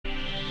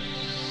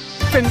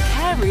From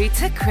Carew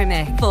to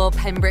Crymych for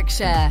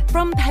Pembrokeshire.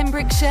 From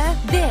Pembrokeshire,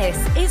 this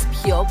is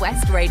Pure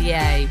West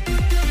Radio.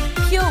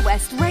 Pure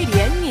West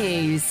Radio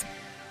News.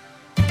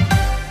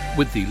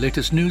 With the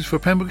latest news for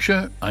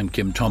Pembrokeshire, I'm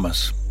Kim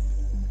Thomas.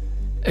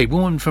 A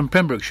woman from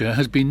Pembrokeshire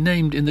has been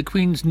named in the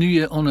Queen's New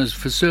Year Honours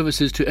for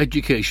services to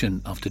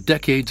education after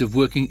decades of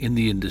working in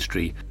the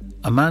industry.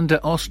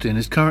 Amanda Austin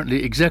is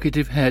currently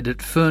executive head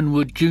at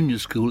Fernwood Junior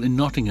School in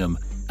Nottingham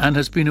and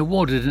has been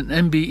awarded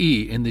an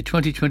MBE in the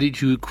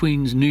 2022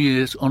 Queen's New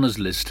Year's Honours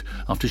list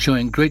after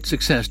showing great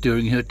success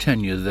during her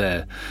tenure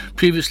there.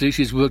 Previously,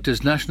 she's worked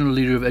as National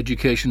Leader of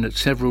Education at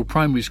several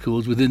primary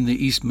schools within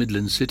the East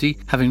Midlands city,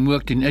 having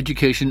worked in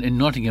education in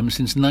Nottingham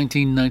since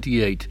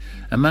 1998.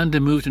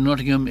 Amanda moved to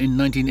Nottingham in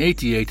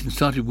 1988 and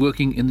started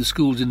working in the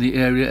schools in the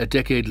area a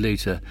decade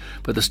later.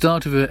 But the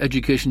start of her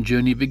education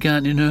journey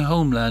began in her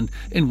homeland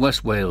in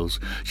West Wales.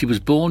 She was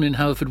born in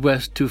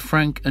Haverfordwest to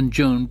Frank and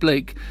Joan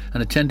Blake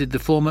and attended the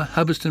former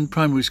Hubberston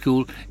Primary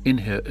School in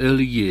her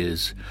early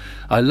years.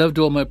 I loved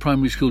all my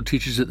primary school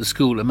teachers at the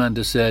school,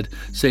 Amanda said,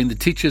 saying the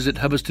teachers at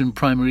Hubberston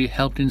Primary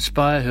helped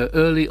inspire her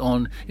early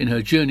on in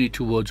her journey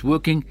towards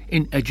working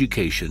in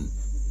education.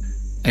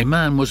 A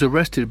man was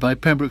arrested by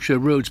Pembrokeshire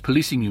Roads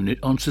Policing Unit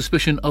on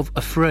suspicion of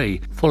a fray,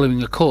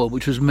 following a call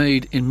which was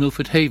made in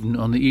Milford Haven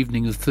on the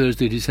evening of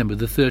Thursday, December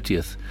the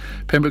 30th.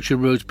 Pembrokeshire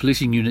Roads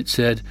Policing Unit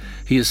said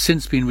he has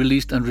since been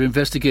released under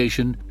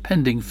investigation,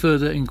 pending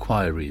further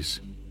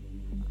inquiries.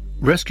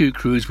 Rescue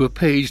crews were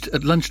paged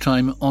at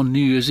lunchtime on New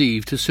Year's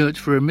Eve to search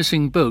for a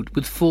missing boat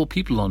with 4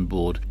 people on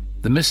board.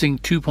 The missing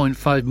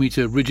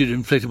 2.5-metre rigid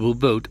inflatable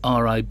boat,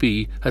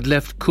 RIB, had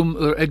left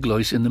Cwm yr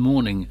Eglwys in the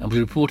morning and was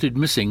reported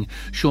missing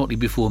shortly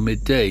before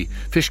midday.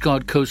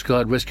 Fishguard Coast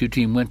Guard rescue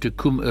team went to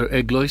Cwm yr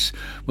Eglwys,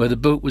 where the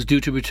boat was due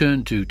to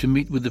return to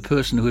meet with the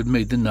person who had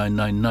made the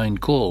 999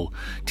 call.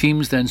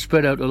 Teams then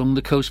spread out along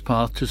the coast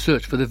path to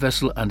search for the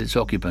vessel and its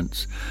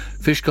occupants.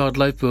 Fishguard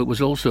lifeboat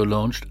was also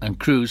launched and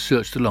crews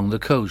searched along the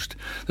coast.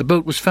 The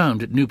boat was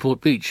found at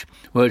Newport Beach,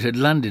 where it had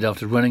landed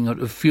after running out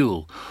of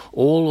fuel.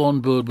 All on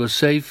board were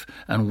safe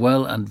and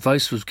well, and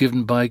advice was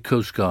given by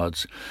Coast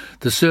Guards.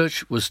 The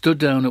search was stood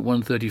down at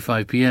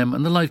 1:35 p.m.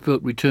 and the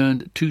lifeboat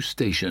returned to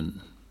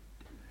station.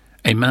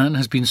 A man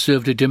has been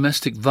served a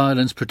domestic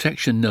violence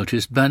protection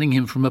notice banning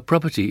him from a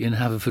property in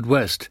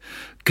Haverfordwest.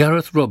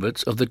 Gareth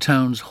Roberts of the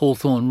town's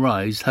Hawthorne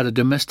Rise had a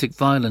domestic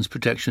violence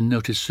protection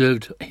notice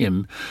served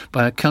him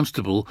by a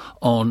constable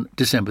on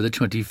December the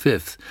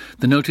 25th.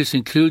 The notice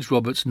includes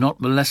Roberts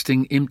not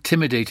molesting,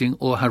 intimidating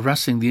or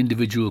harassing the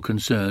individual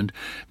concerned,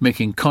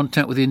 making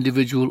contact with the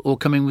individual or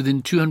coming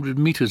within 200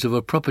 metres of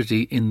a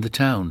property in the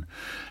town.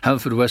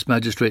 Haverfordwest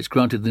magistrates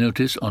granted the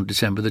notice on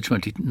December the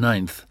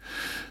 29th.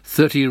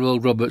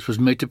 30-year-old Roberts was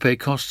made to pay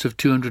costs of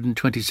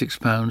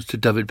 £226 to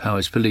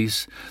Dyfed-Powys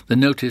Police. The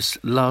notice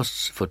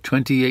lasts for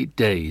 28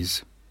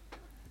 days.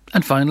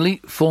 And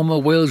finally, former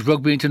Wales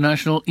Rugby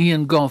international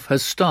Ian Goff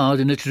has starred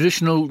in a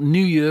traditional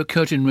New Year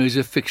curtain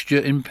raiser fixture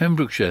in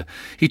Pembrokeshire.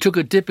 He took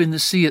a dip in the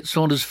sea at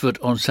Saundersfoot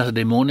on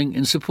Saturday morning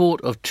in support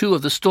of 2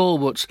 of the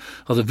stalwarts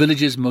of the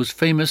village's most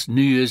famous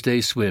New Year's Day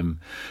swim.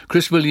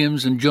 Chris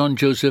Williams and John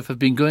Joseph have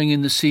been going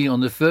in the sea on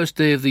the first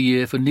day of the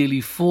year for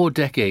nearly 4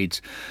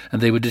 decades,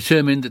 and they were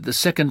determined that the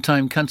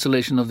second-time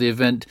cancellation of the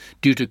event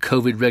due to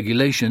COVID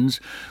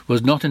regulations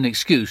was not an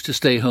excuse to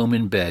stay home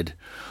in bed.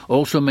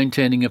 Also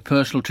maintaining a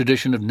personal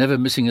tradition of never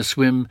missing a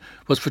swim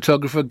was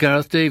photographer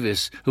Gareth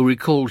Davis, who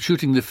recalled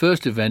shooting the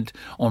first event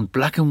on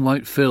black and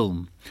white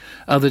film.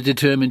 Other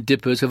determined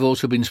dippers have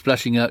also been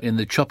splashing out in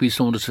the choppy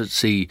Saundersfoot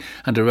Sea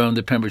and around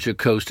the Pembrokeshire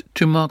coast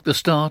to mark the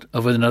start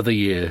of another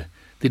year.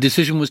 The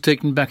decision was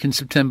taken back in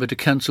September to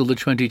cancel the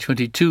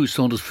 2022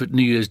 Saundersfoot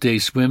New Year's Day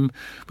swim,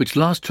 which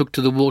last took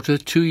to the water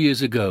 2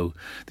 years ago.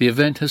 The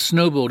event has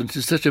snowballed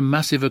into such a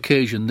massive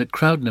occasion that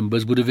crowd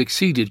numbers would have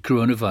exceeded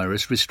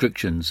coronavirus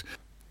restrictions.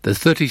 The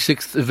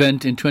 36th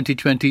event in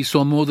 2020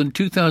 saw more than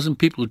 2,000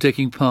 people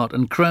taking part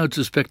and crowds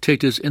of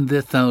spectators in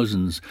their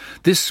thousands.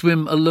 This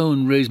swim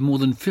alone raised more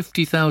than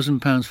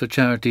 £50,000 for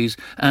charities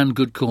and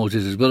good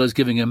causes, as well as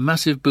giving a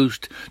massive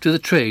boost to the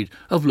trade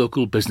of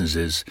local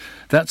businesses.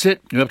 That's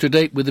it. You're up to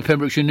date with the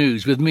Pembrokeshire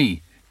News with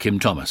me, Kim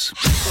Thomas.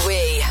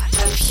 We are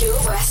Pure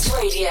West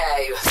Radio.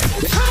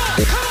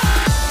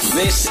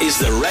 This is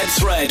The Red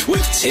Thread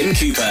with Tim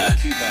Cooper,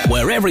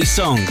 where every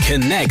song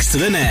connects to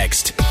the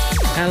next.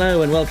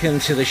 Hello and welcome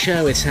to the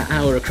show. It's an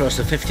hour across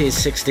the 50s,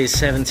 60s,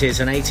 70s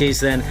and 80s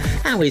then.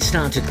 And we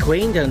started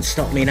Queen, Don't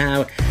Stop Me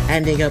Now,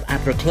 ending up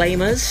at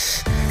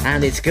Proclaimers.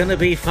 And it's going to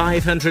be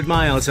 500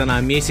 miles on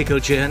our musical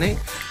journey.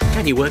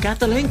 Can you work out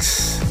the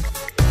links?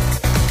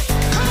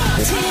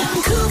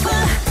 Tim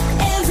Cooper,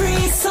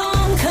 every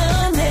song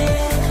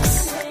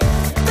connects.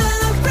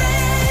 The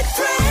Red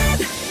Thread.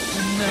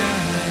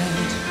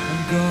 Tonight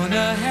I'm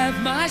gonna have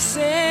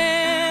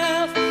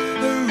myself a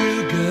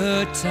real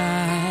good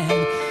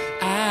time.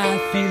 I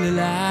feel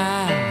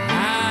alive,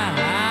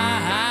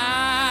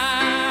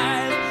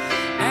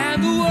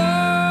 and the world,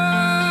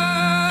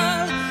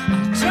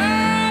 I'm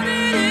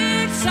turning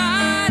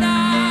inside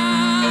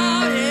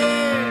out,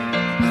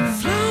 yeah. I'm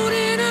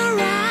floating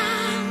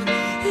around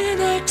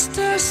in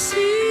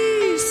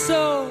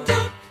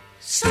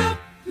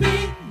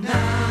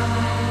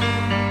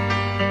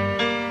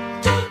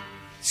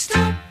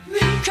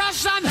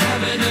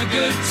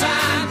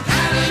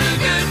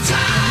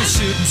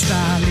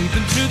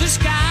leaping through the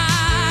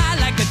sky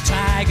like a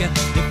tiger,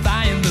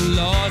 defying the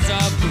laws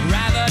of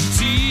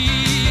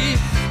gravity.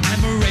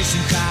 I'm a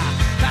racing car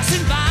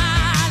passing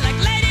by like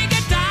Lady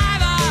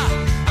Godiva.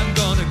 I'm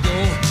gonna go,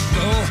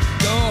 go,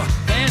 go.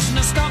 There's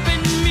no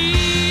stopping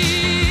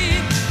me.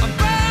 I'm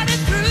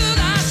burning through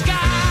the sky,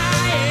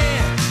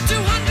 yeah.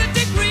 200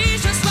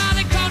 degrees, that's why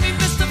they call me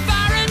Mr.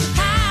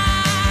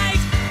 Fahrenheit.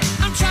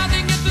 I'm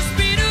traveling at the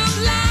speed of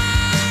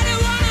light. I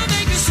wanna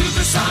make a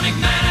supersonic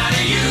man out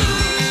of you.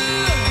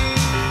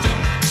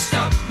 Don't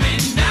stop me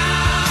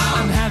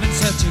now. I'm having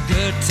such a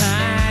good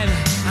time.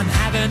 I'm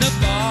having a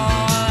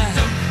ball.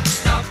 Don't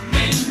stop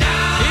me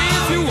now.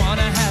 If you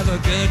wanna have a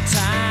good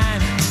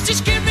time,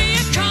 just give me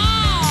a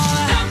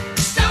call. Don't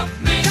stop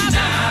me now. I'm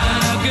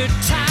having a good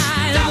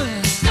time.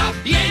 Don't stop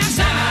me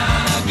now. I'm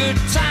having a good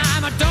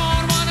time. I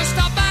don't wanna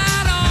stop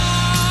at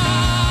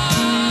all.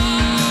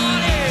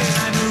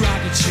 Yeah. I'm a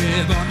rocket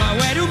ship on my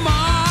way to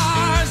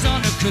Mars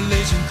on a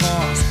collision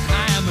course.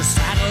 I am a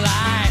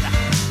satellite.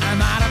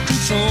 I'm out of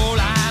control.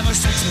 I'm a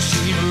sex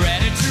machine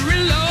ready to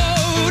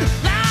reload.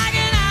 Like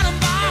an atom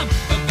bomb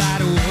about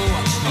to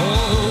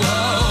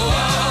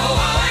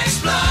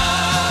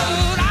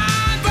explode.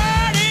 I'm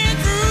burning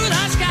through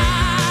the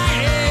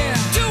sky, yeah.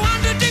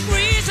 200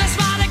 degrees, that's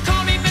why they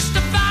call me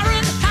Mr.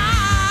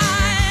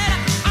 Fahrenheit.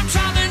 I'm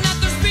traveling at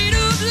the speed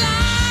of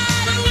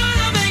light. I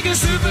wanna make a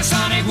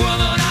supersonic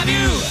woman of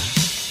you.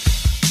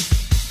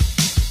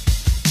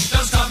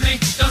 Don't stop me,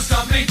 don't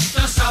stop me,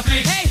 don't stop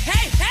me. Hey,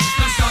 hey, hey!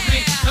 Don't stop me,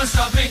 don't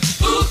stop me.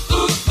 Ooh,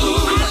 ooh,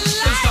 ooh. Don't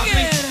stop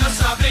me, don't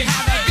stop me.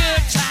 Have a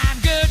good time,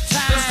 good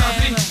time. Don't stop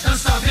me, don't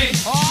stop me.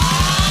 Oh!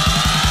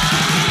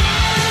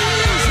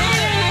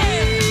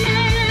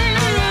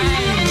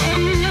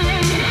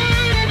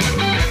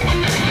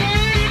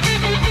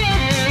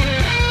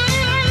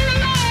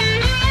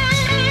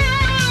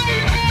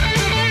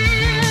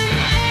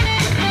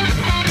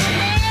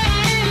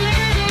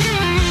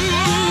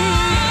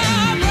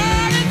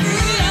 Burning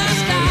through the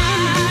sky,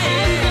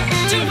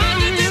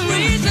 200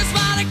 degrees, that's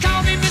why they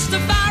call me Mr.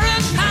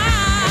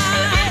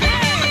 Fahrenheit.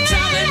 I'm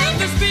traveling at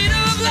the speed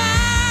of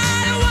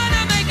light. I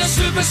wanna make a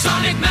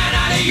supersonic man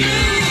out of you.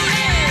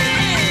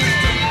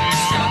 Don't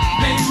stop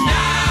me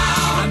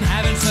now. I'm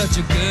having such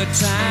a good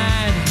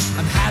time.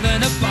 I'm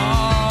having a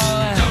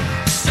ball. Don't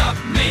stop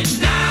me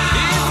now.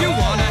 If you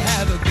wanna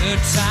have a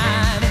good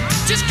time,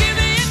 just give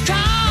me a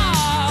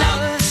call.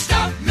 Don't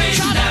stop me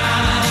now. I'm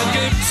having a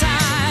good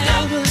time.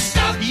 Don't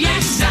stop me now.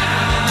 I'm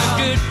having a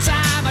good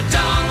time. I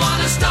don't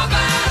wanna stop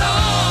at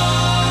all.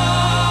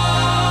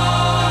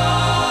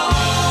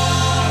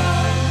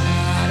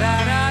 Da,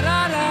 da, da,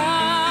 da,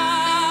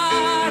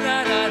 da,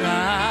 da, da.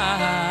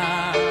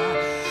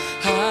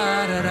 Ha,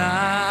 da, da.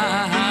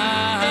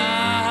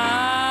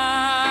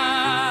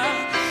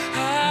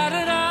 Ha,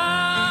 da, da.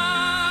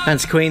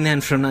 That's Queen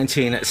then from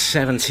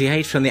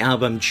 1978 from the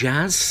album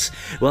Jazz.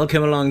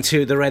 Welcome along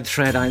to The Red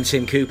Thread. I'm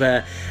Tim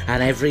Cooper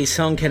and Every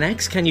Song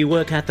Connects. Can you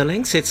work out the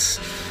links? It's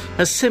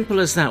as simple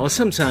as that. Well,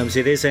 sometimes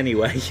it is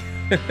anyway.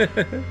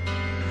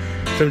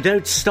 From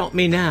Don't Stop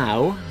Me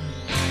Now.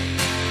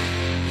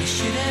 You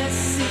should have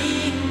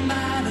seen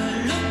by the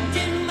look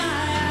in my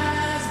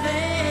eyes,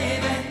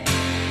 baby.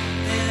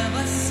 There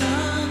was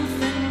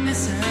something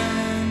missing.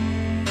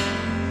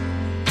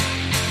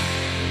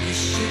 You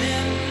should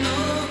have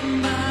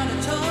known by the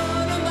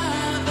tone of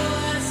my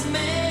voice,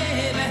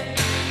 maybe,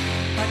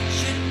 but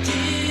you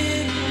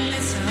didn't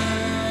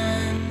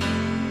listen.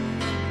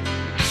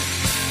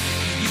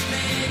 You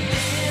played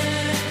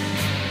dead,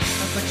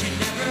 but you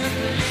never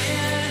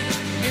played.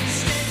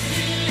 Instead,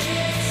 you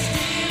lay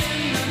still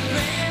in the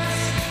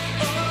grass.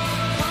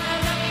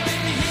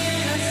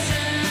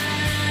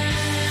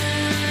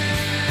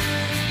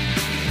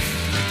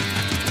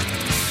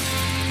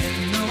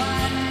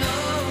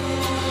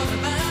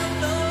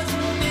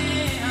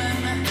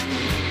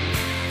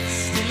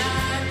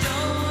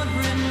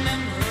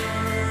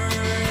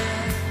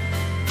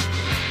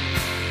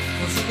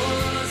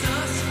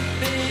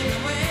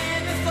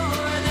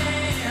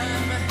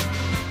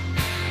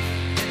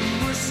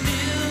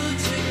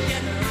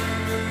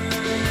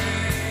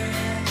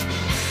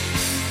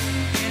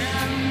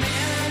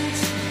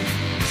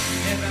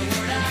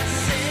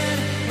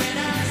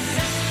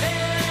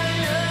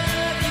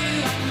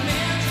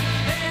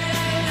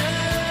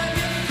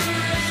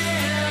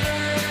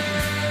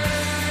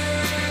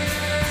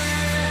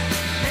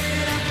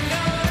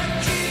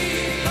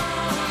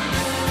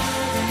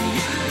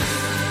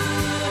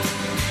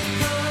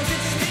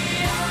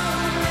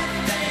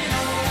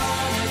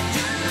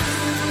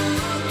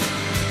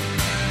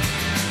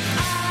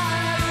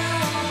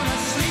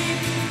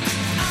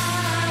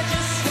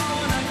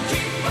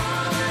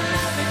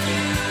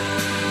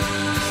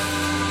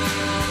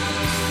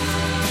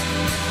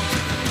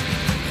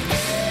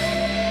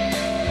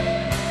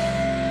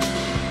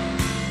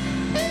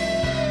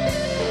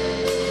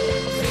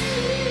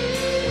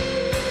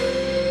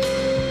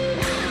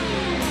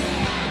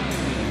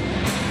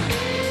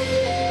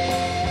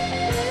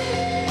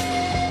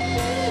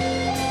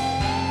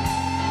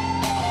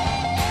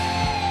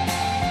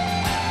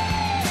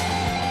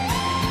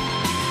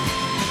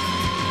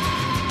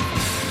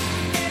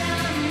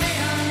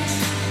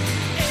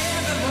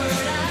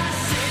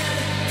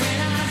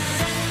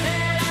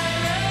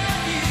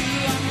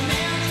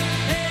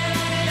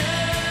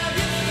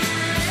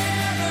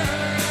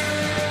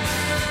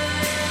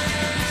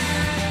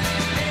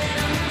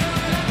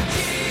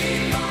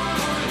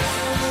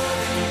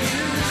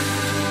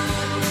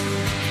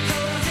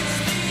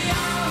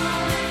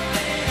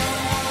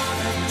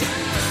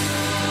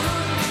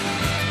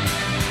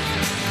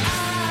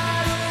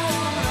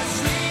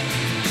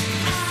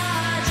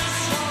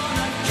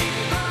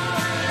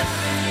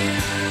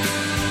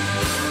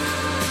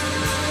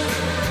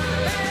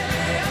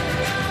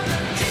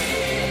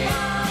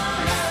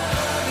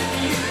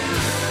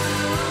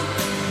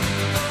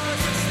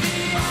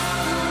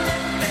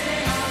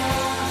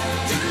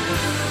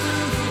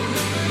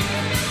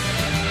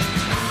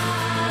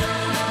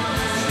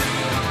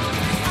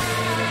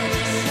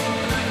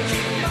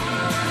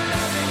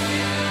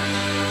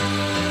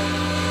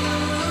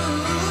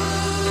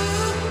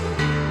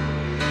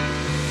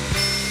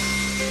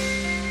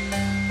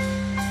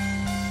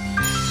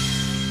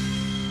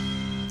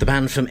 The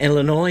band from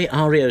Illinois,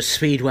 REO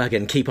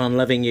Speedwagon, Keep On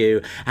Loving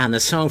You, and the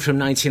song from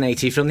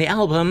 1980 from the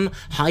album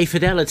High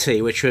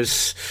Fidelity, which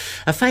was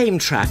a Fame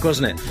track,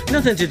 wasn't it?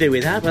 Nothing to do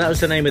with that, but that was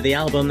the name of the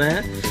album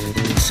there.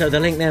 So the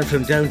link then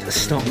from Don't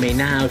Stop Me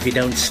Now. If you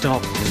don't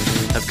stop,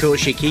 of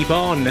course you keep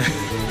on.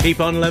 Keep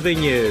on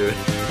loving you.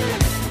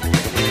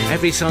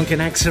 Every song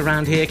connects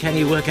around here. Can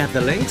you work out the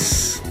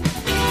links?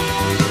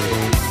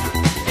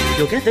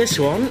 You'll get this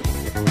one.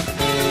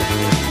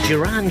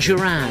 Duran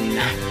Duran.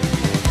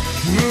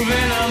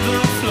 Moving on the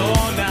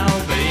floor now,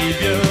 babe,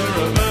 you're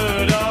a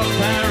bird of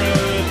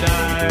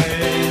paradise.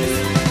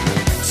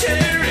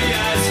 Cherry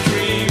ice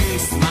cream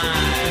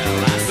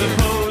smile, I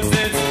suppose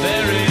it's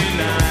very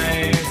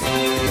nice.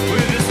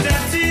 With a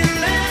step to your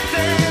left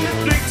and a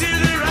flick to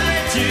the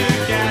right, you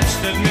catch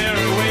that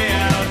mirror way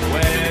out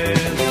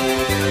west.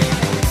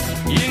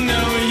 You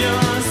know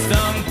you're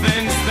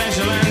something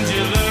special and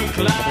you look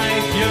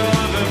like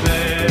you're the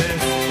best.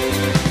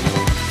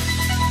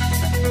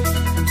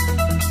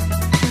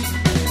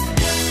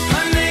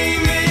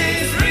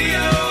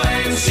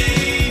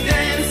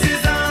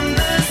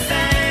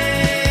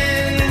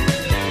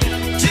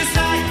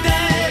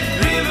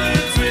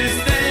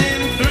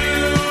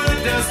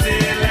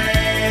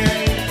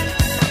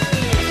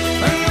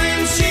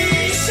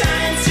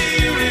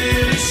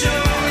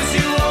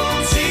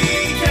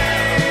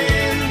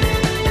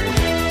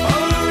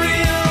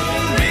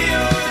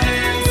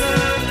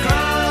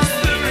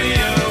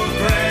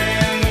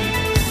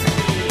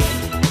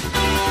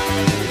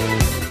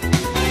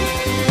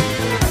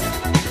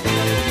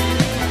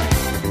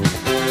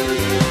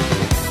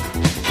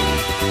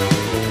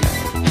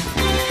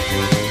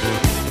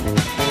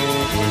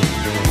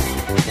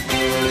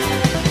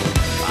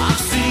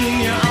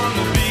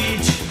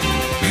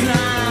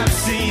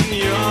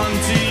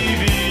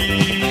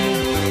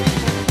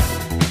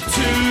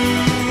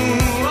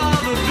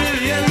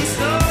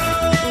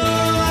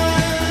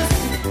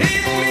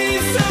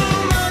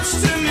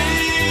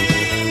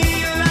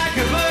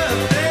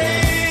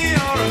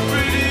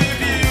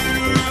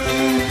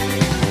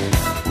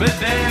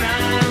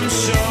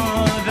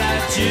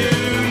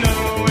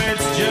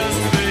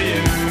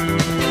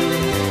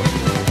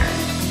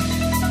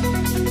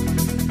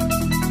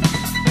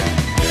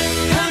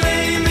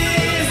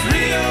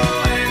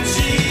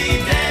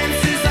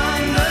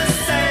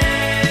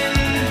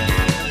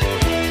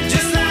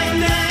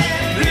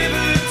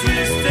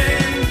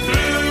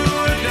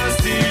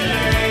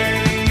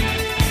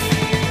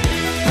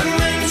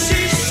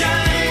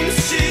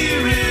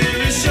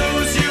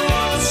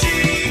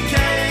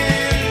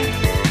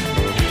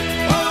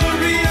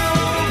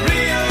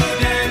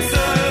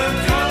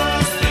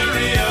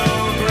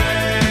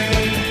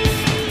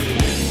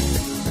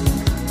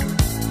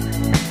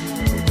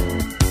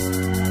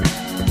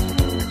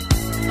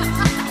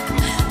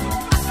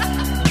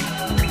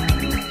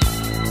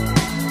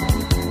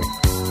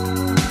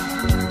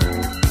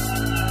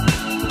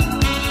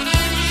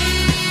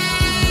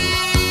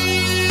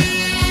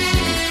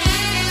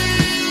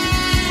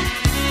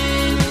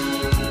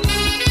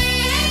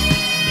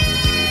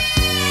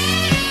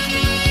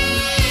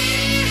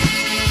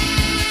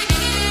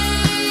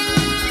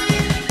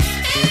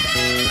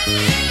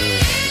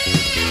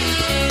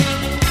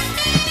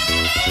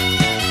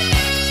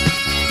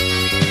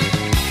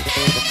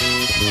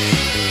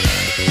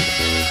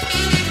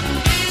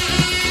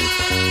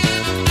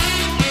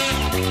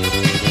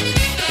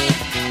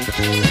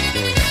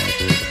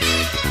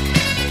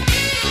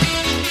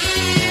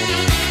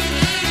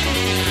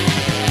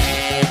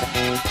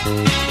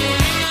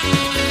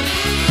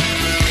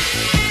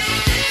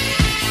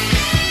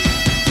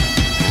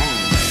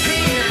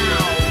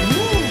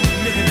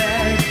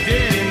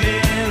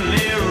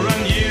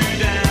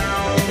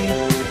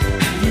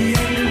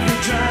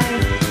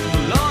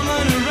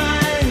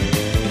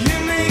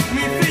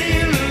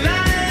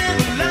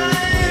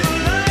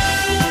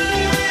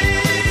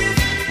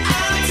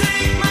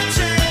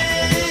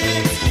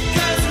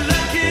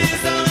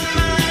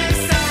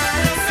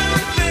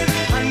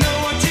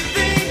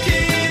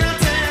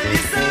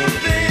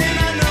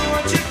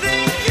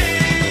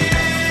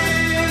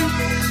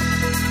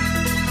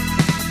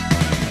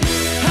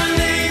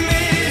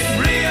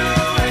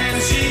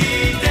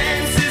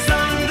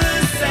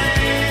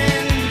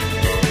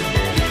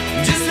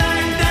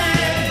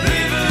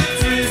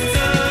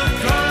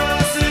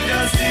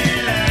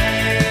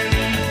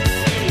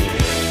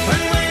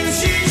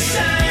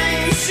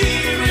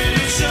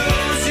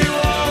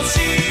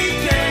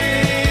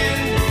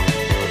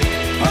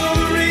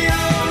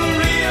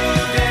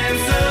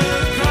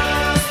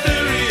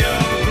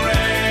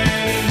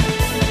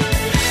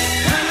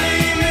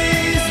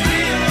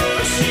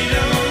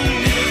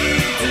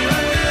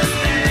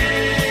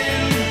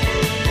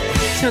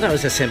 That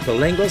was a simple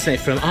link, wasn't it?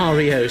 From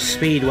REO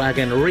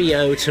Speedwagon,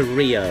 Rio to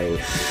Rio.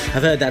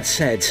 I've heard that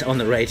said on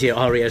the radio,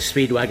 REO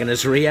Speedwagon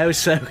as Rio,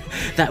 so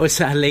that was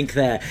our link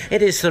there.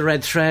 It is the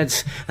Red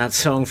Threads, that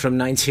song from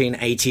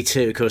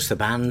 1982. Of course, the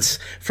band's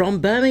from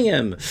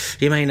Birmingham.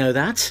 You may know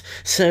that.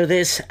 So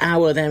this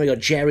hour then, we got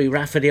Jerry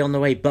Rafferty on the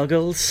way,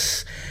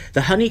 Buggles.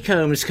 The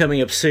Honeycombs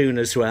coming up soon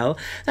as well.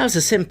 That was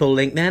a simple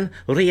link then.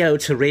 Rio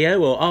to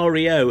Rio, or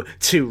REO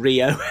to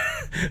Rio,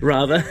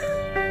 rather.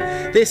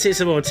 This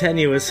is a more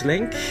tenuous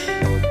link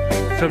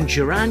from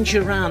Duran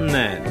Duran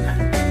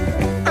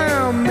then.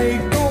 I may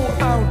go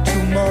out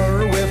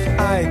tomorrow if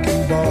I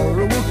can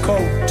borrow a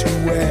coat to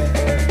wear.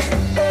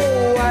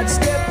 Oh, I'd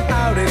step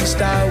out in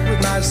style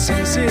with my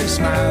sincere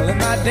smile and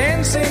my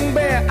dancing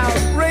bear.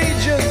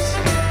 Outrageous,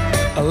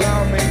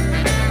 alarming,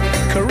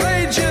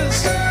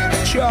 courageous,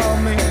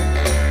 charming.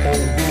 Oh,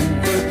 who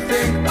would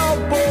think a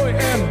boy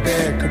and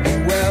bear could be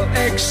well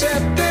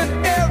accepted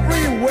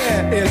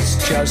everywhere?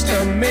 It's just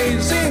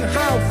amazing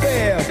how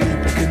fair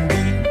people can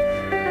be.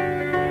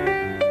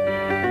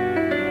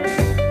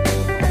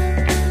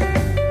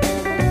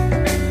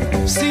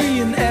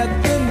 Seeing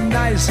at the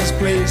nicest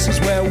places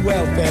where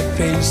well-fed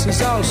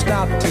faces all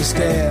stop to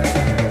stare.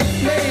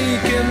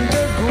 Making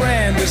the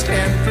grandest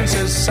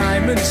entrances,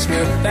 Simon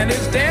Smith and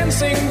his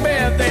dancing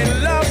bear. They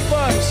love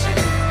us,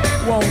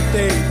 won't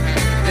they?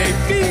 They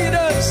feed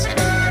us,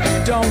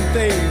 don't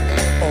they?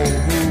 Oh,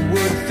 who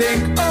would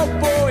think a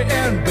boy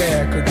and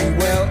bear could be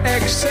well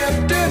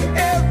accepted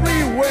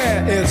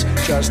everywhere? It's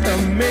just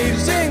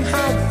amazing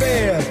how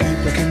fair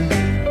people can be.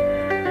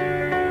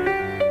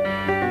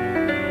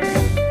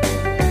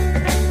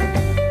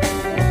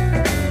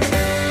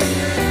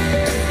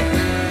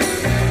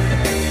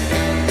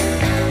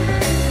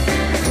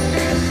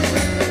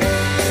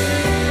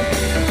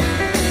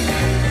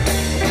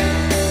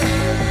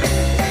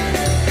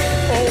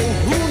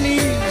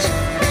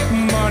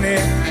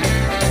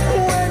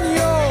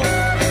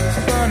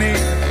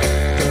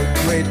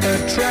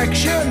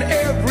 Attraction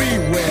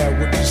everywhere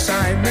would be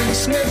Simon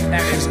Smith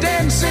and his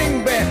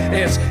dancing bear.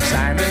 It's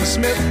Simon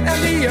Smith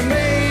and the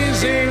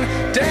amazing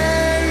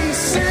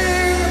dancing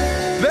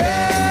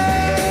bear.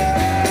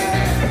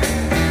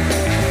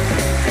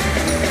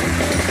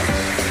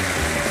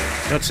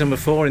 Got number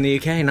 4 in the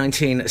UK,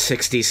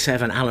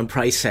 1967, Alan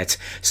Price set.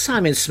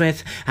 Simon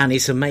Smith and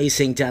his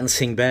amazing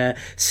dancing bear.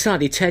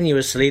 Slightly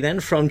tenuously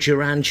then from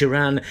Duran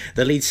Duran,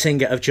 the lead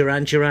singer of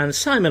Duran Duran,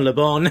 Simon Le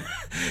Bon,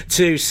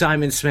 to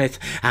Simon Smith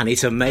and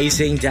his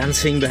amazing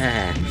dancing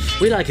bear.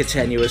 We like a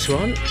tenuous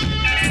one.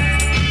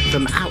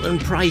 From Alan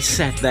Price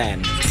set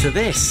then to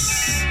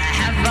this.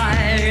 Have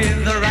I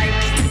the right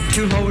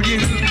to hold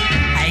you?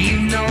 You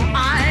know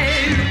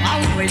I've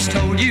always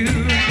told you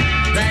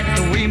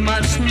that we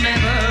must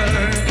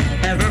never,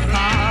 ever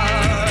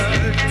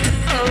part.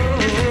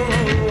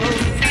 Oh,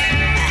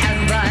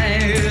 have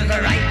I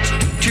the right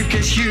to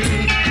kiss you?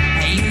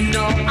 You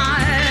know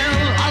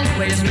I'll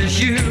always miss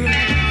you.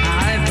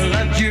 I've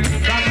loved you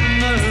from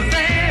the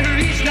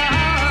very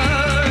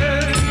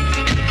start.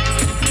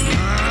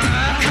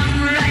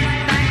 Come right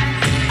back,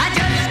 I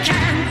just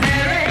can't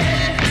bear it.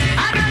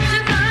 I got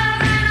some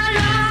love and I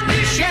love to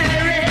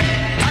share it.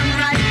 Come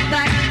right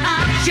back,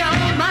 I'll show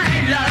my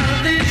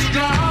love is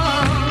strong.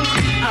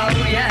 Oh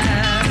yeah.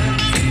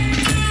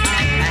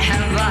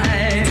 Have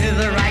I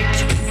the right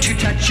to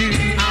touch you?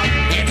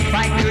 If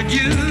I could,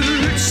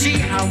 you'd see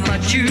how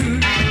much you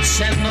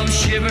send those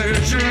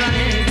shivers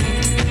running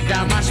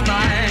down my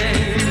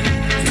spine.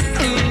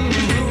 Ooh,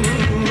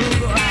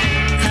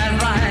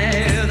 have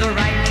I the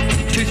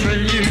right to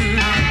thrill you?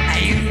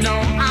 You know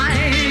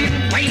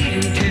I'm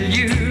waiting till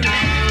you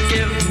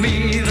give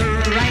me the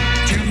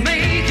right to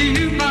make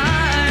you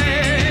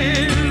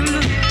mine.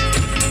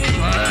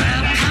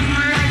 Well, come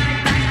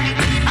right back,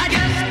 I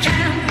just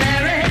can't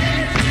bear it.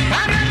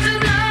 I got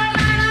some love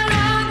and I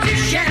love to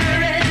share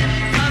it.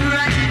 Come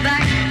right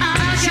back,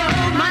 I'll show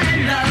my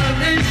love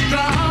is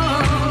strong.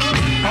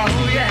 Oh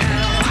yeah,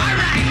 all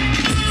right.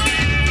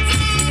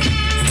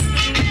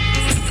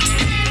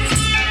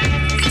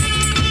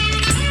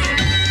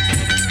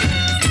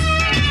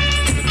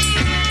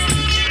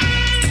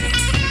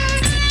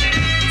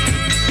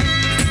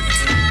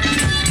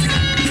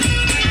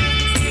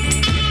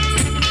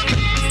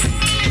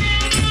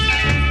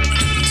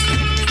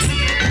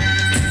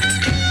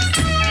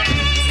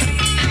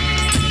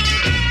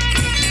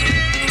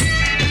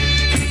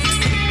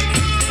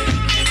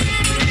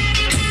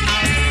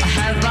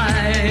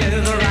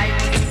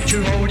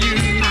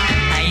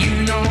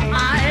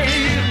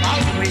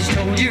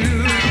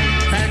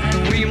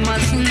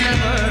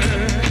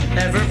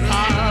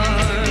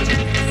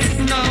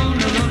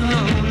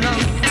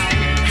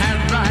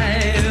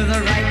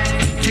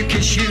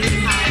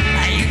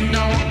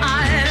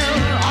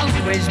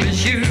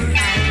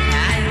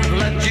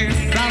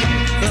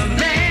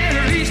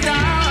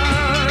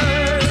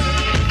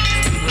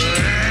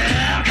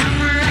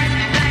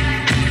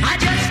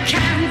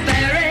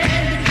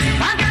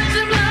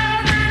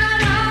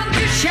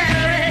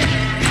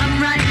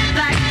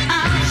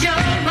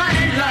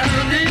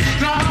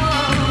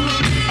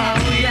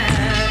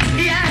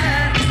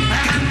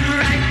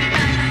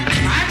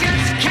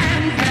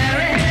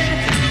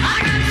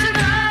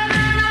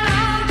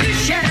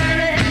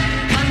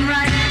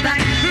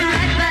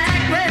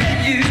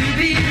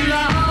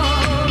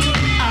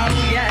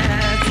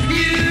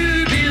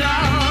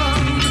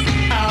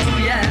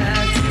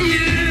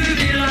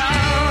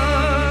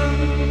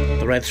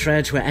 red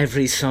thread where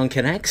every song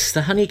connects.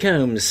 The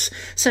Honeycombs,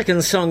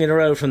 second song in a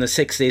row from the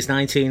 60s,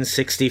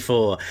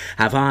 1964.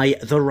 Have I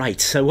the Right?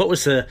 So what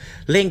was the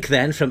link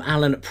then from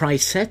Alan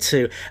Pricett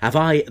to Have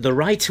I the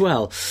Right?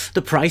 Well,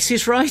 the price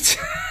is right.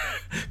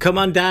 Come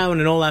on down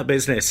and all that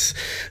business.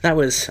 That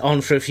was on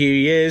for a few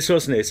years,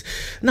 wasn't it?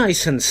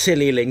 Nice and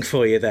silly link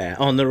for you there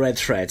on the red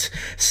thread.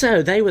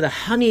 So they were the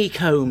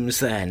Honeycombs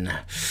then.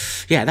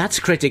 Yeah, that's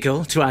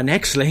critical to our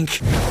next link.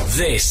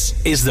 This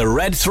is the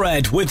Red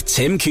Thread with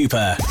Tim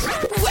Cooper.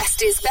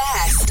 West is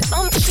best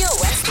on Pure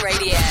West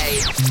Radio.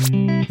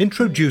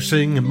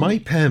 Introducing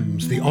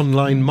MyPems, the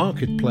online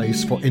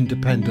marketplace for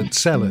independent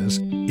sellers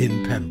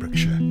in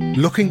Pembrokeshire.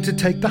 Looking to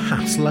take the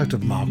hassle out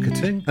of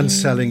marketing and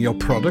selling your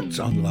products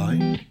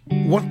online?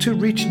 Want to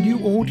reach new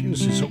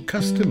audiences or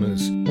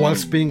customers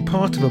whilst being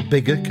part of a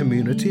bigger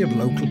community of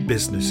local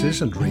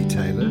businesses and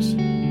retailers?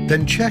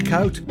 Then check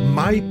out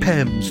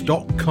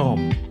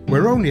mypems.com.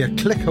 We're only a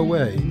click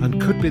away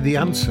and could be the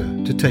answer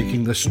to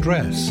taking the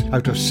stress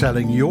out of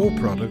selling your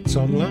products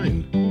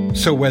online.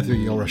 So whether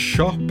you're a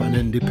shop, an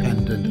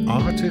independent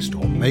artist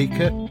or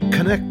maker,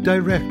 connect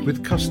direct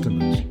with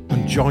customers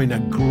and join a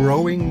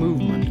growing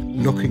movement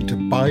looking to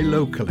buy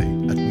locally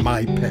at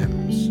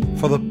MyPems.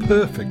 For the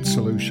perfect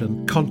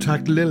solution,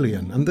 contact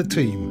Lillian and the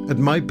team at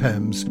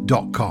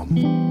mypems.com.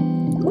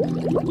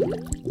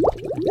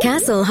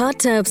 Castle Hot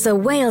Tubs are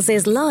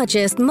Wales's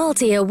largest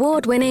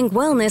multi-award-winning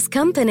wellness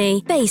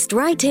company, based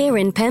right here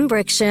in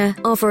Pembrokeshire,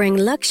 offering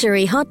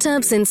luxury hot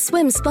tubs and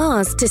swim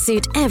spas to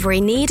suit every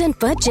need and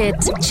budget.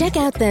 Check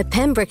out their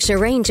Pembrokeshire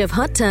range of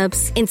hot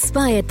tubs,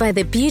 inspired by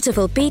the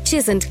beautiful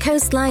beaches and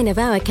coastline of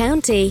our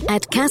county,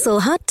 at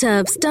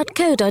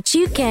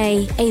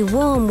castlehottubs.co.uk. A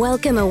warm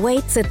welcome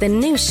awaits at the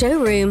new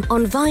showroom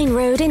on Vine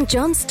Road in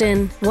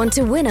Johnston. Want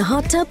to win a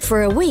hot tub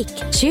for a week?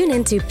 Tune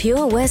into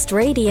Pure West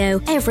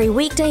Radio every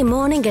weekday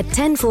morning at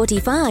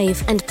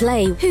 10:45 and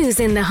play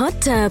Who's in the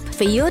Hot Tub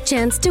for your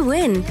chance to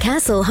win.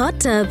 Castle Hot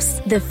Tubs,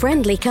 the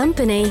friendly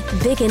company,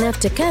 big enough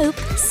to cope,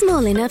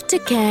 small enough to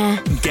care.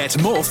 Get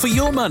more for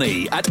your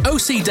money at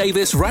OC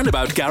Davis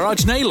Roundabout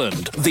Garage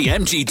Neyland, the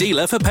MG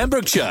dealer for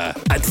Pembrokeshire.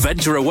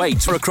 Adventure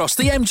awaits for across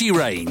the MG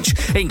range,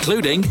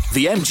 including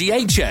the MG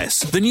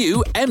HS, the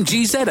new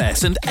MG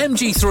ZS and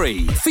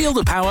MG3. Feel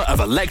the power of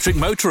electric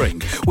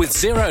motoring with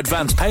zero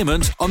advance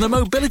payment on the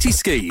mobility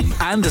scheme.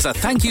 And as a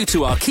thank you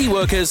to our key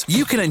workers,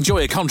 you can enjoy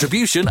a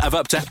contribution of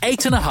up to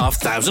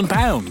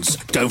 £8,500.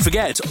 Don't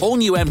forget, all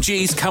new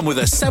MGs come with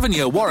a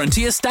 7-year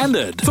warranty as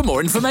standard. For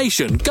more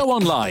information, go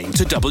online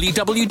to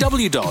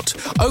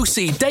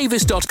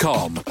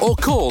www.ocdavis.com or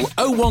call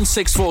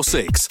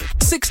 01646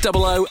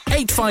 600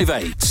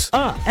 858.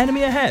 Ah,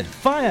 enemy ahead.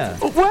 Fire.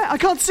 Oh, where? I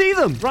can't see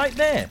them. Right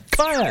there.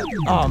 Fire.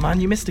 Oh, man,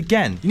 you missed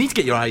again. You need to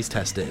get your eyes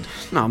tested.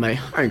 Nah, mate,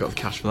 I ain't got the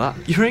cash for that.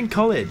 You're in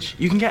college.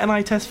 You can get an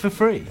eye test for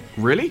free.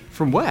 Really?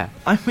 From where?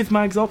 I'm with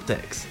Mags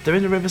Optics. They're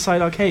in the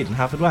Riverside Arcade in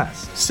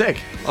Haverfordwest.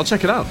 Sick. I'll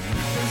check it out.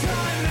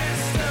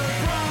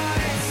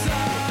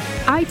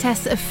 Eye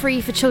tests are free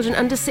for children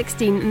under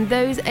 16 and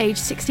those aged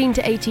 16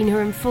 to 18 who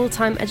are in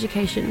full-time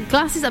education.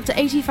 Glasses up to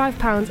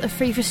 £85 are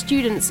free for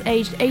students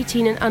aged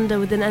 18 and under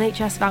with an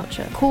NHS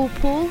voucher. Call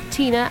Paul,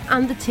 Tina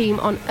and the team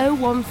on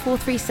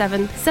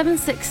 01437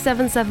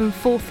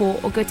 767744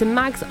 or go to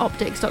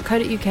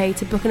magsoptics.co.uk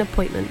to book an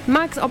appointment.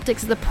 Mags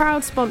Optics are the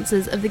proud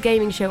sponsors of the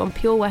gaming show on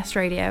Pure West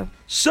Radio.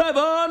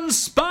 7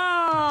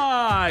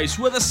 Spice,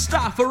 where the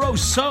staff are oh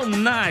so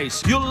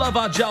nice. You'll love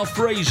our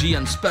jalfrezi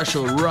and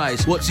special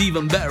rice. What's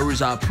even better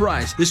is our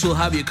price. This will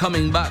have you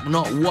coming back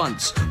not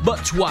once,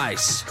 but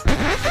twice.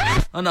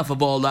 Enough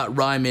of all that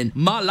rhyming.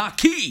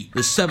 Malaki!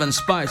 The 7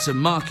 Spice of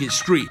Market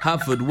Street,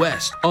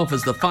 Haverfordwest,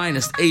 offers the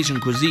finest Asian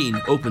cuisine,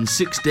 open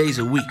 6 days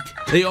a week.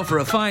 They offer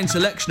a fine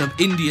selection of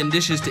Indian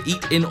dishes to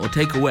eat in or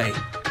take away.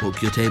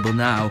 Book your table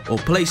now or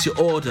place your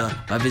order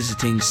by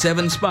visiting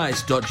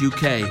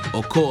 7spice.uk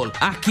or call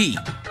Aki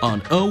on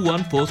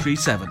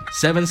 01437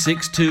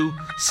 762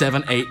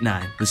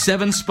 789. The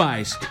 7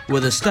 Spice,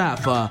 where the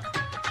staff are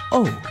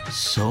oh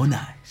so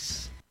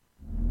nice.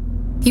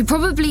 You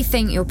probably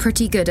think you're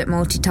pretty good at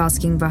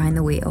multitasking behind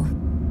the wheel.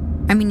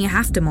 I mean, you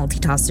have to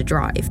multitask to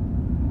drive.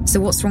 So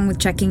what's wrong with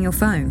checking your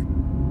phone?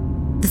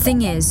 The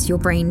thing is, your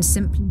brain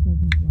simply doesn't work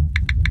that way.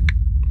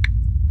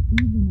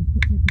 Even a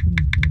quick look at the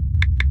message,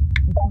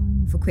 or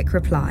firing off a quick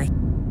reply,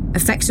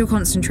 affects your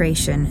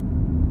concentration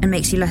and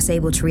makes you less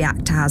able to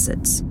react to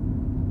hazards.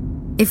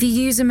 If you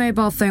use a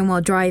mobile phone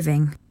while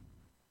driving,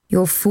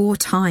 you're 4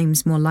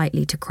 times more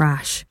likely to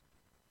crash.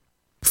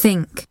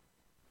 Think.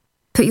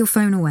 Put your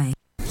phone away.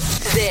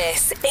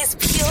 This is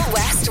Pure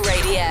West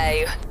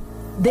Radio.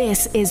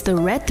 This is The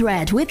Red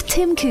Thread with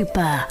Tim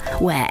Cooper,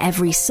 where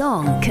every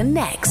song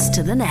connects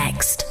to the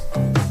next.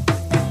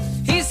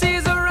 He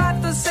sees her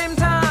at the same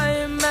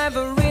time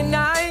every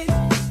night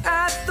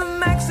at the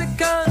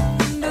Mexican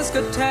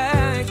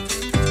discotheque.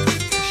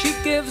 She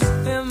gives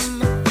him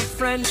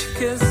French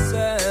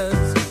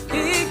kisses.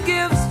 He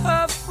gives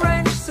her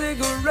French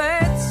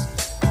cigarettes.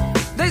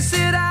 They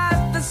sit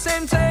at the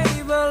same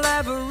table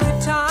every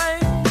time.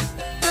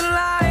 The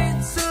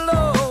lights are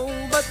low,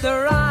 but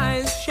their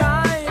eyes shine.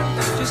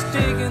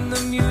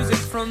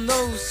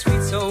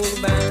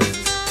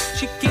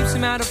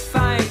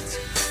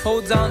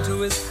 holds on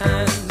to his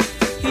hand.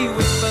 He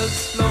whispers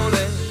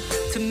slowly,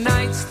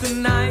 tonight's the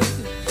night.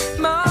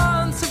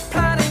 Months of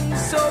planning,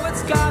 so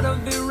it's gotta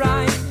be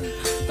right.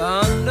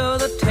 Under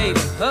the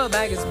table, her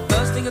bag is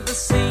bursting at the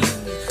seams.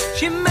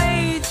 She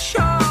made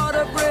sure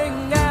to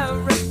bring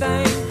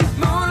everything.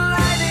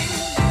 Moonlighting,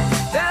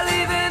 they're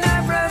leaving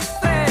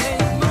everything.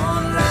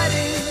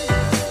 Moonlighting,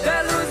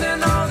 they're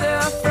losing all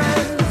their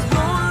friends.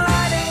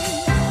 Moonlighting,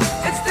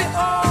 it's the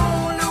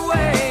only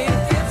way.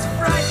 It's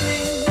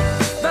frightening,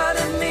 but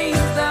it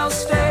means they'll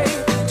stay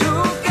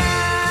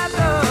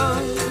together.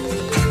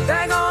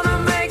 They're gonna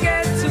make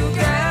it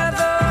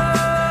together.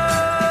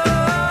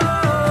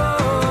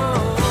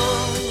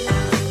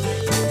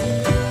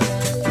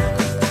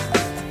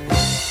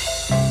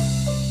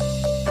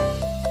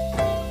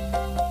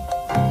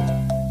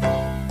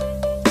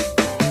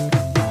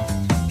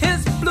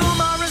 His blue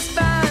Morris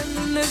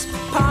van is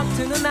parked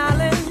in an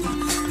alley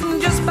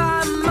just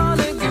by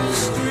Montague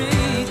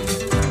Street.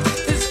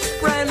 His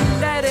friend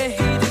Eddie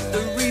hated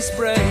the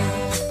respray,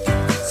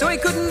 so he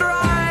couldn't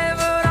drive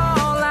at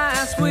all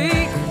last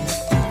week.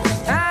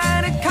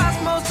 And it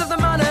cost most of the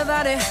money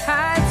that he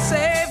had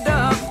saved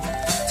up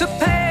to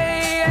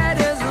pay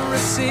Eddie's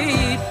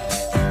receipt.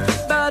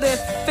 But he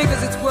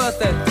figures it's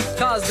worth it,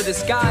 cause the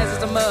disguise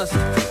is a must.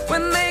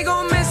 When they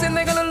go missing,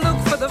 they're gonna look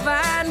for the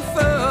van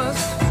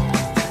first.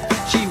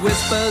 She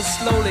whispers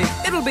slowly,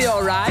 it'll be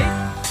alright.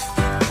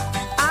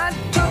 I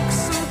took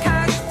some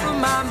cash from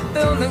my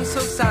building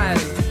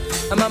society,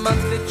 and my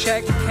monthly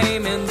check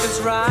came in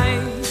just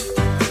right.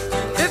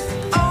 If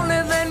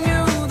only they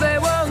knew they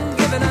weren't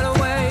giving it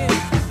away.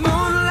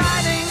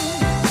 Moonlighting,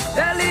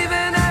 they're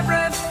leaving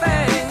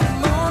everything.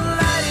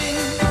 Moonlighting,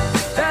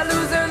 they're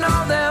losing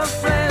all their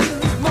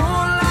friends.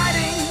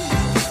 Moonlighting,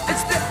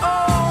 it's the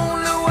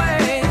only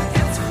way.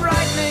 It's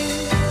frightening,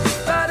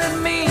 but it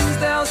means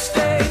they'll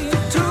stay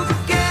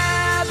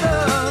together.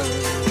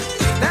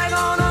 They're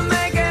gonna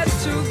make it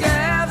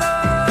together.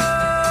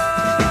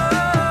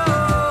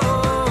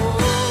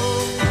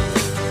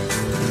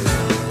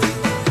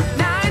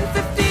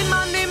 9:15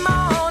 Monday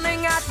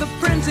morning at the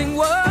printing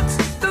works.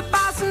 The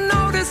boss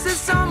notices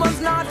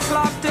someone's not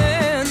clocked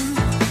in,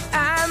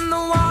 and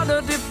the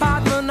water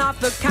department of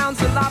the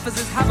council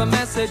offices have a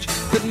message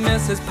that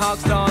Mrs.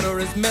 Park's daughter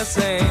is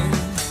missing.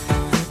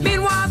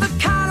 Meanwhile, the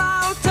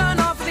Carlisle turn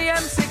off the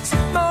M6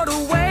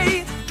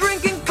 motorway,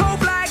 drinking cold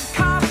black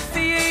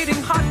coffee,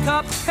 eating hot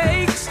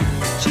cupcakes.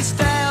 She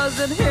stares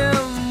at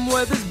him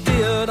with his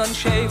beard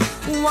unshaved,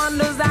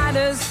 wonders at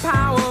his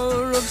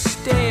power of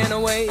staying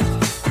awake.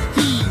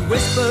 He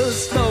whispers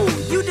slow,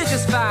 you did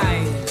just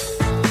fine.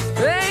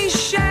 They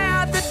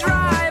shared the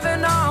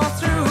driving all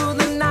through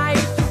the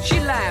night. She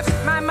laughs,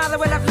 my mother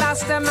will have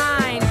lost her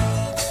mind.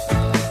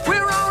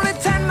 We're only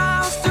 10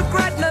 miles to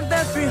Gretna,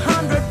 they're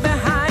 300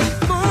 behind.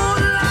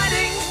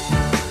 Moonlighting,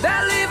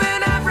 they're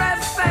leaving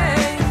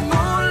everything.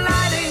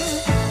 Moonlighting,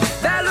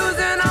 they're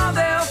losing all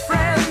their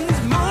friends.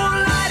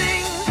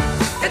 Moonlighting,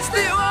 it's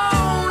the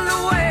only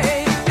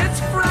way. It's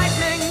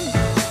frightening,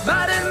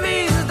 but it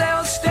means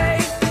they'll stay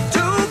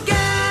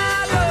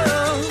together.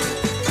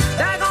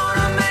 They're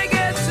gonna make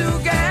it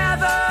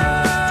together.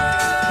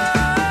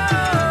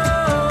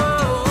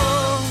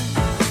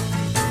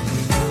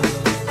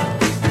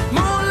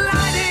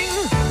 Moonlighting,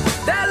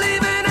 they're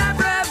leaving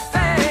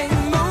everything.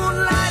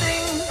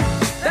 Moonlighting,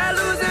 they're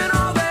losing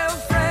all their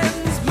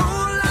friends.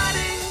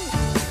 Moonlighting,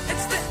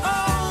 it's the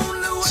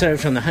only way. So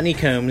from the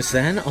Honeycombs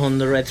then, on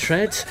the red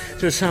thread,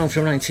 to a song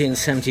from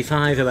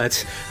 1975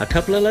 about a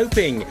couple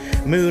eloping,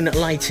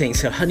 moonlighting.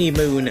 So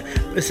honeymoon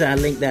was our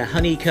link there,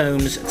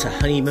 Honeycombs to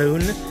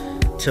honeymoon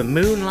to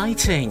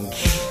moonlighting.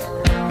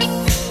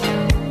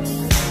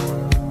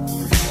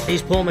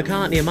 He's Paul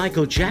McCartney and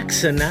Michael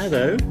Jackson now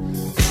though,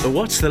 but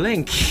what's the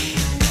link?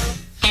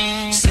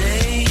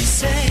 Say,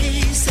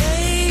 say,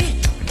 say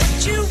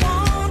what you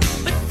want,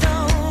 but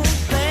don't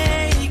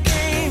play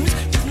games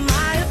with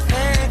my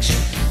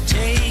affection.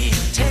 Take,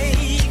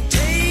 take,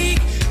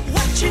 take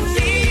what you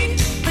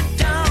need, but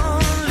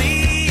don't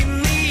leave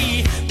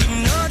me with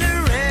no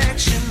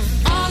direction.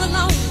 All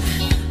alone,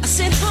 I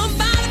sit home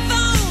by the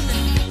phone,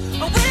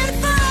 waiting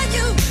for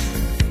you,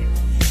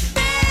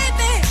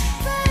 baby,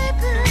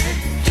 baby.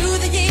 Through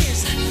the years,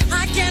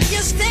 I can't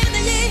just stand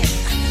the year.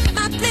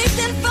 My place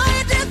and phone.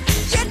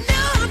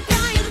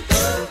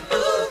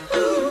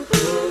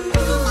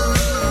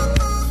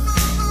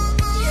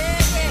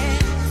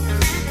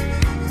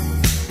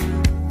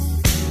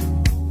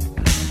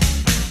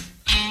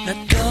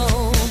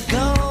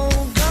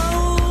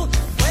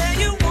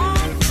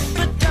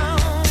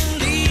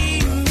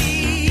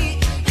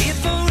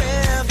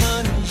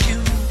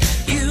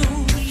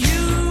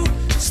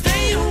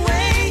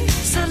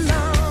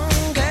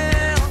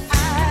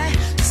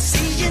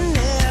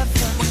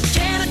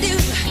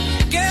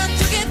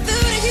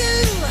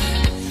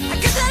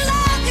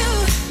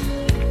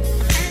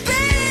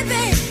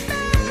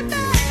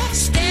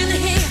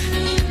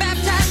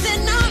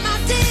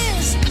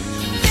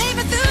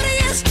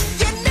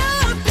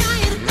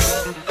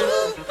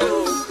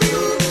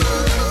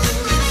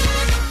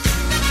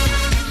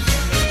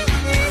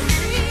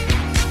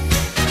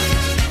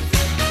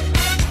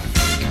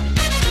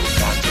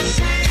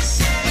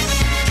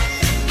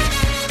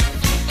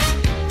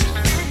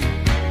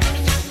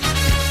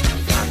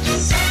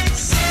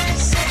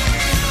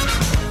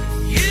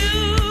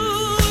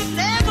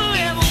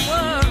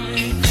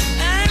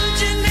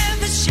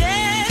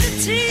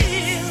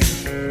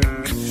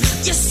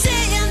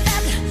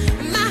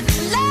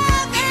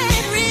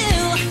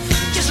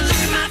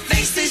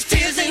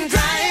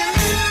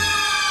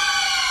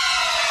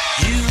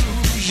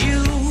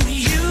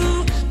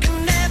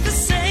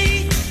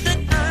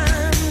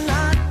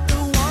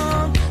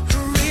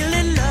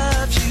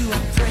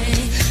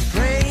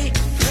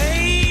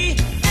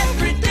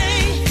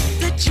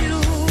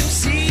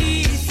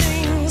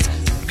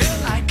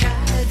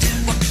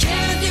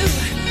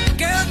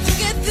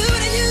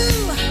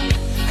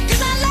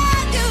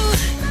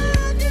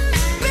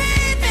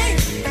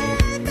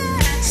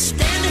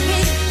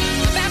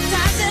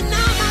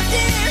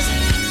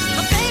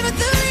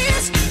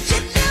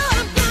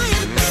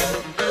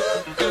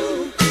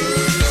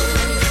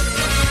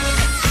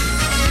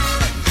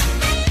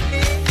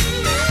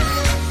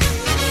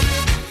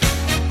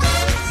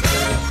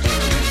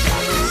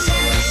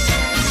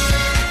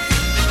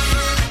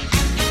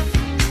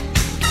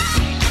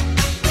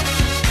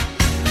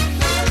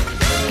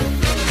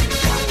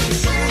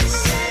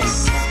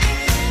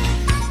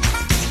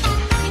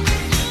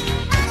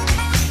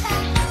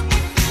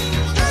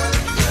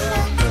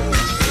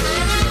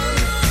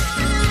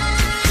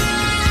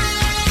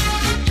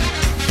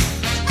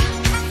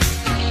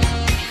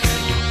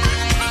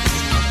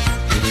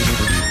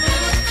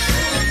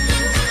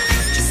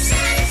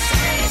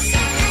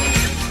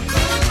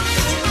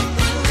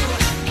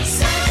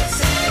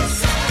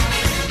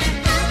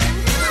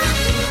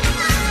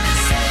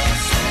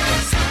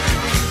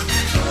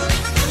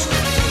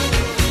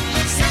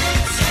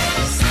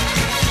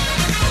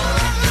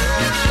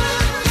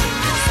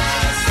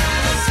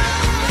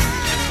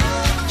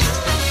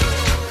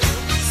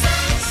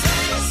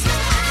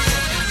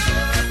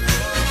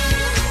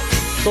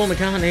 Paul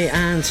McCartney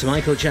and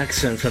Michael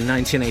Jackson from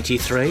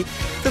 1983,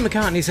 from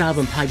McCartney's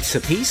album Pipes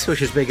of Peace,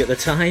 which was big at the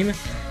time.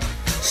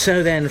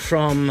 So then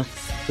from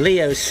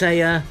Leo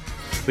Sayer,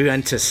 we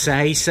went to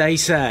Say, Say,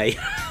 Say.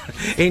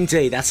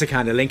 Indeed, that's the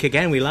kind of link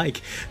again we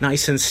like.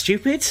 Nice and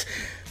stupid,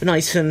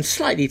 nice and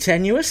slightly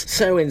tenuous.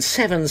 So in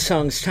 7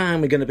 songs'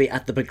 time, we're going to be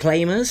at the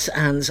Proclaimers,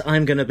 and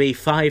I'm going to be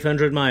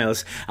 500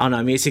 miles on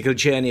our musical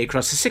journey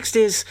across the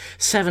 60s,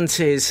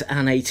 70s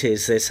and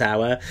 80s this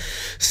hour.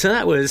 So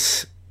that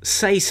was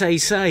Say, Say,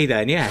 Say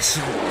then, yes.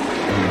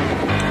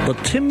 The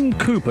Tim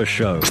Cooper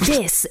Show.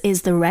 This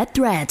is the Red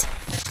Thread.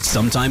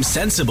 Sometimes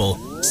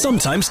sensible,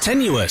 sometimes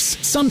tenuous,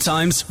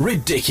 sometimes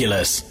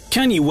ridiculous.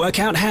 Can you work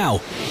out how?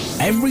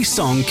 Every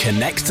song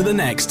connects to the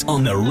next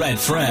on the Red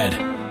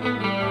Thread.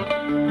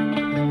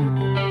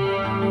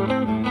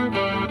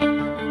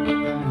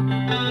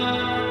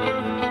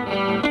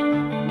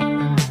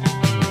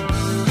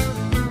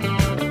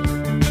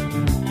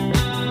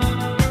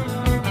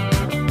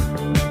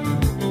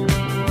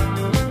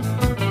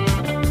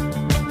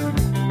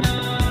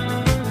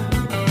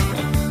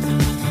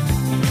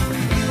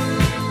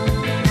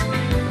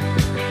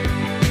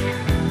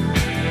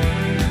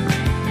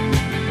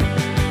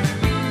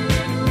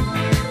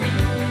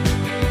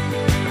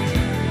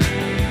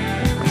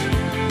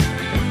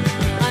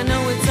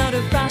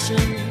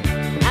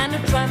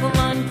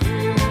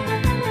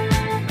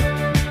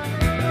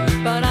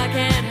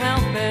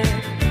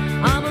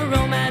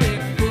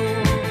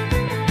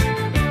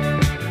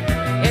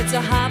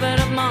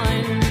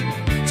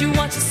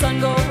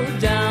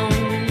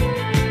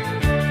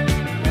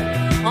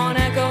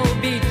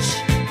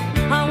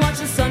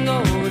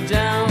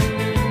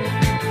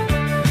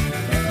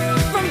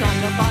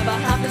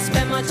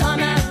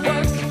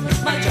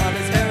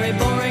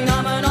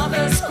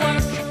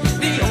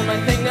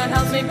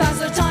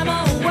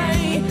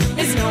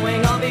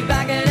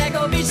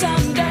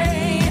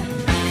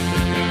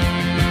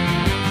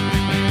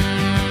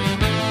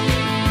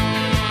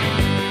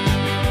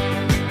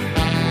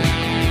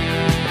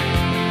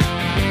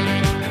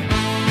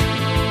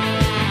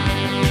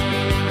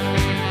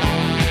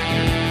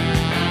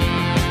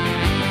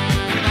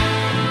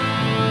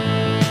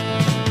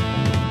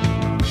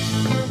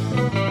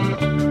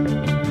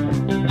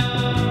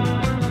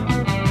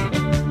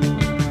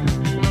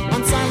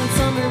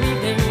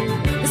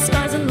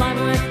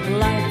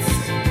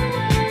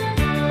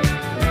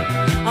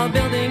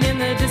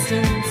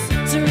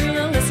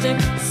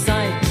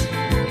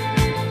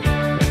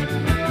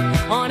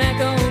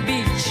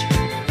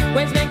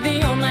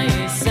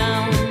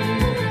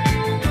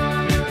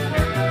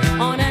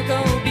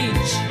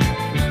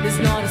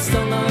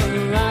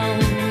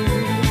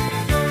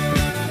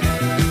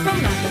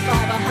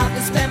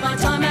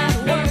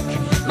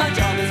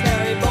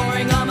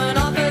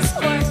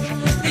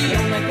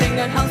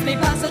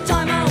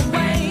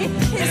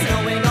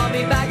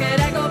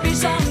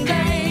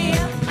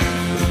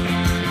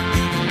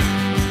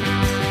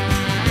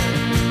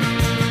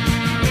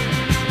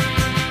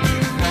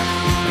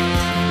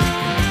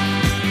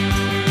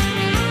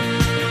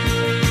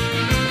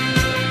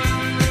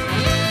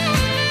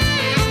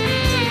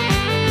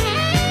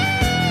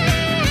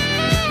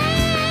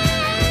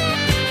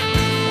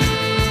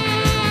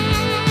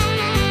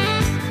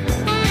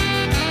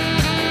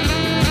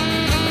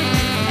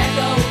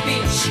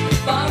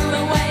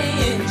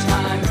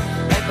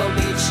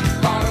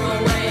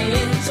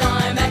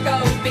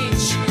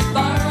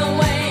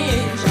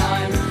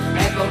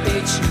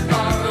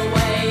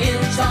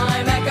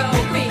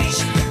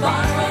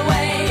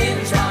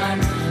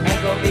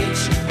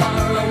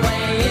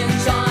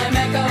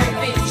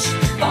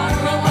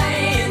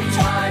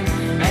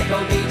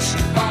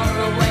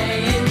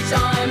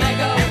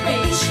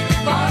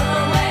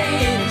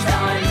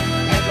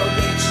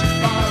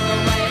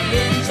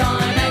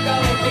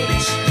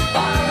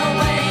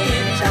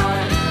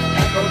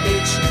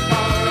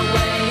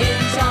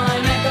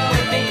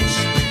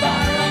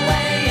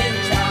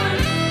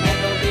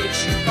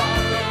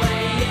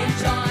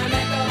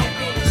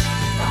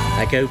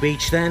 Echo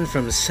Beach then,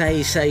 from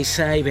Say, Say,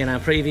 Say being our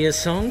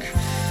previous song.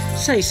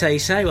 Say, Say,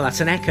 Say, well that's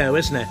an echo,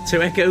 isn't it,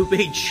 to Echo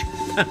Beach.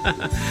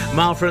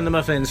 Martha and the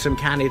Muffins from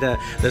Canada,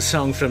 the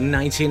song from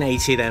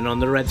 1980 then on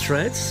the Red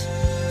Threads.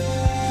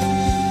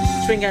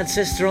 Swinghead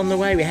Sister on the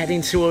way, we're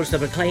heading towards the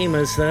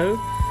Proclaimers though,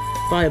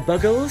 via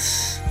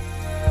Buggles.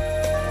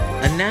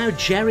 And now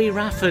Jerry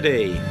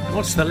Rafferty.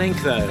 What's the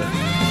link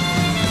though?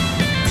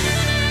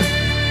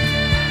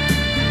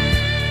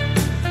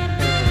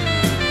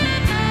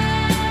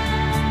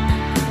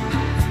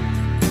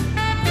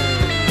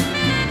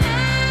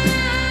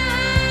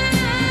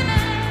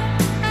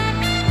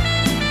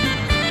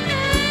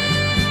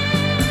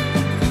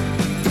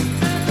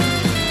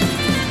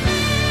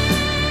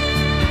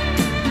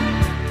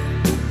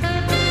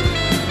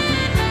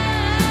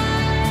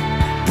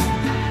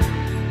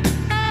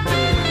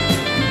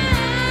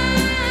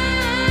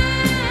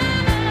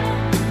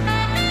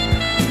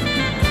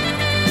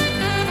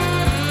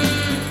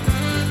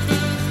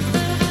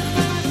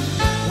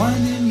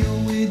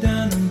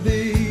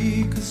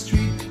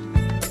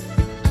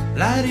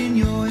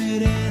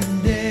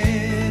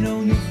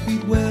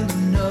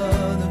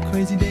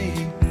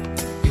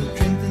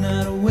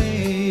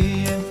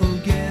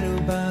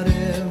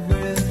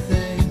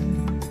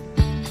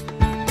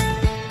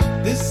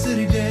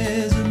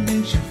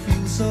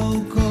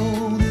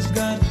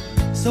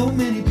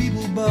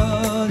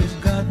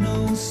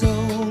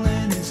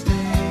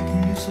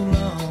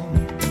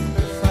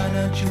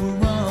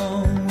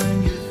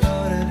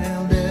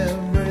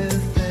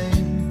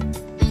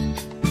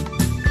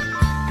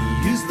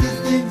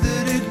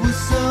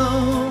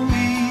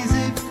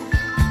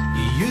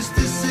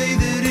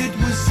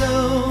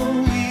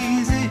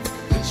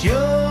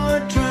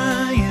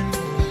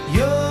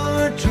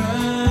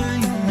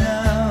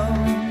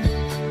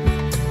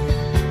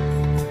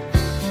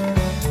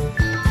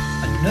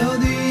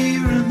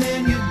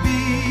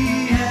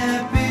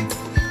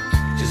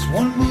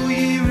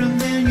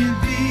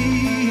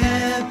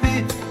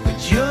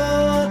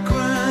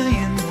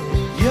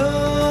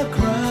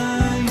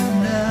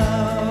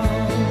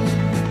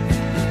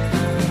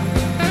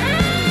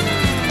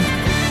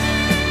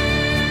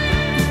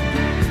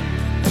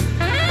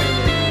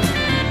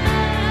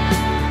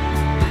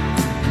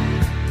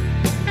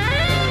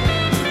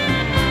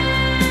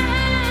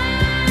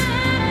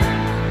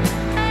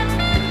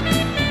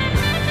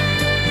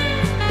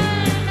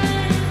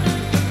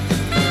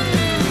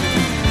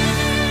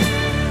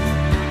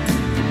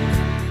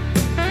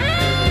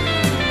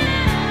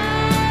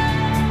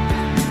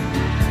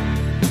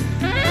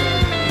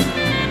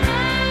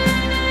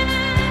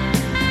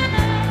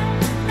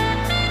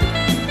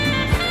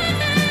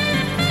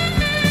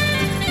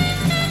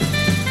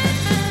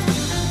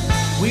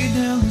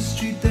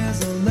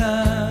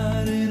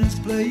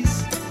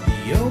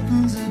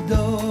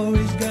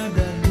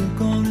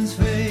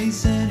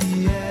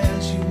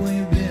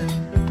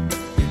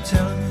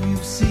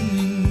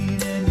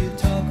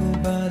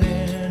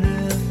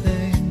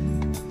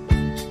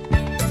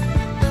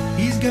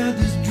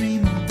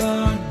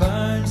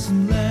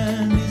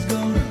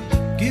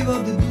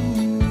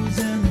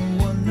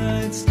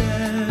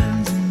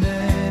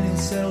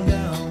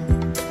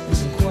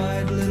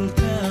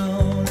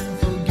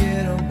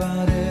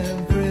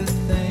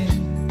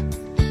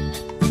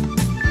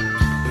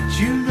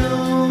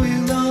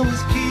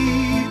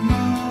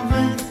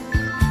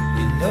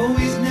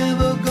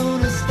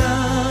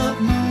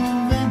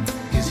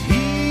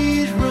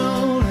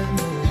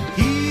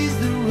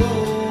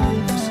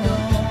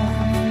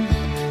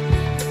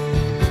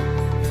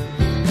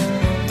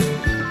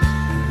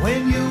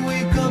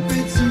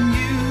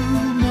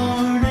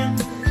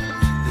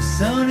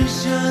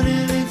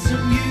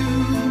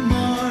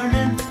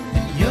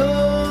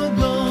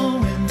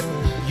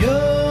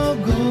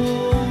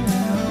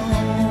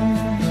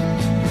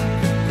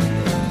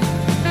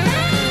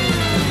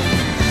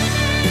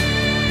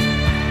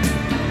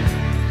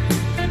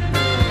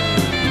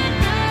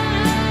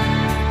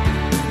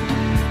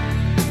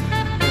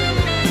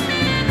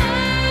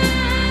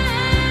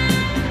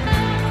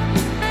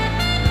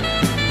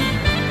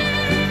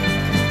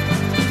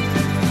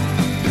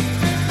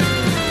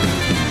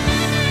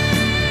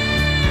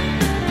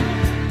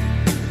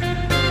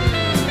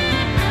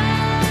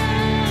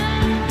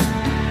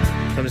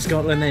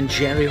 Scotland, then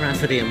Jerry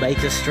Rafferty and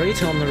Baker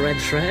Street on the Red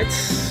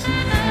Threads.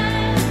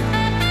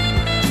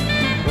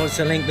 What's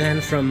the link then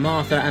from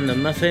Martha and the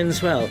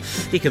Muffins? Well,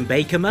 you can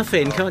bake a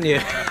muffin, can't you?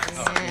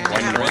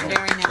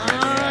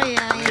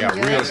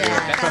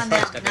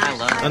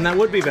 And that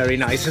would be very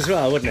nice as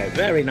well, wouldn't it?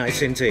 Very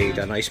nice indeed.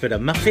 A nice bit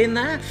of muffin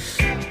there.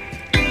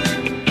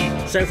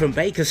 So from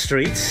Baker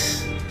Street,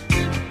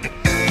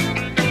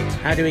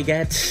 how do we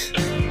get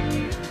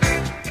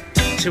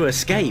to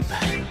Escape?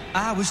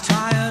 I was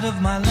tired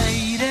of my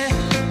lady.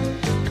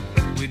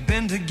 We'd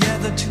been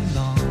together too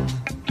long.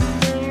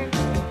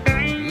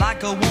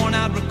 Like a worn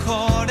out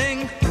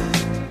recording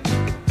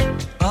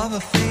of a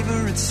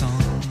favorite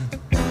song.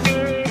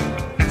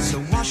 So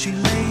while she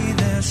lay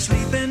there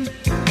sleeping,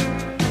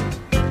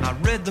 I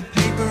read the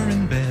paper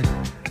in bed.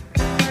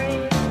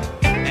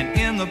 And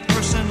in the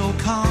personal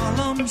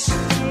columns,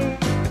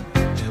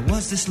 there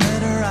was this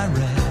letter I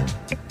read.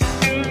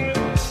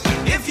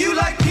 If you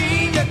like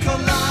pina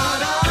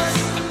coladas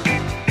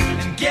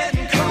and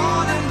getting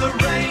caught in the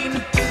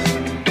rain,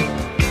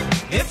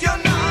 if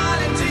you're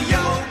not into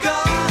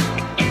yoga,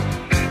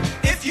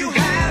 if you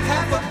have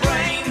half a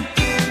brain,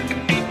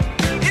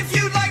 if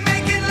you like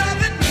making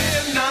love at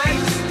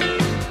midnight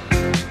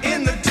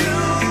in the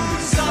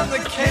dunes of the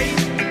Cape,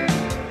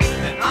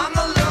 then I'm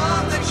the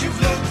love that you've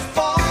looked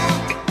for.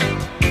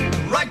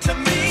 Write to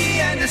me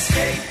and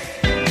escape.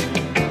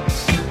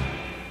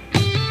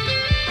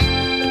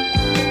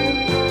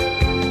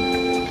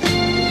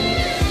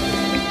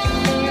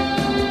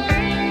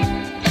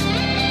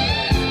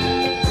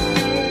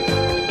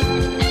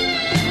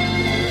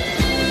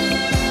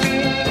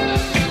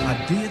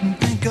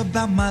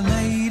 About my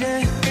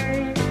lady,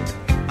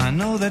 I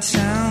know that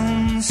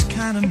sounds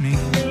kind of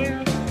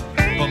mean,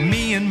 but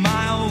me and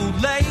my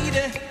old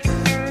lady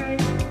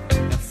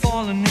have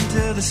fallen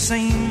into the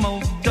same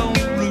old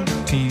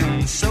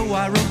routine. So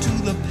I wrote to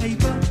the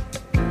paper,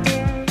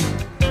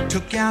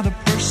 took out a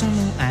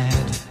personal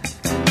ad,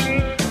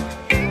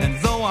 and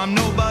though I'm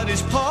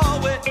nobody's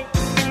poet,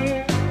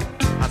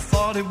 I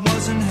thought it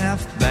wasn't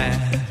half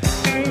bad.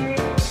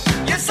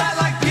 Yes, I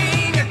like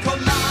pina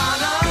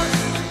coladas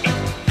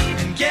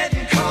and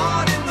getting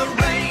caught in the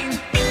rain.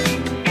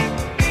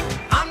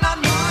 I'm not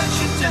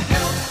much into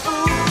health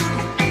food,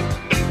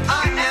 I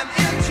am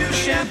into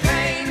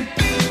champagne.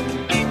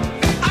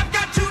 I've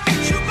got to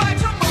meet you by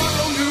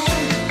tomorrow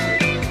noon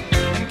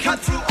and cut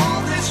through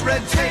all this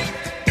red tape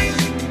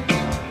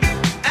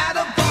at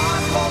a bar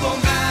called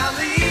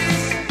O'Malley's,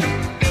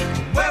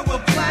 where we'll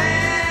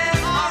plan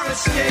our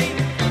escape.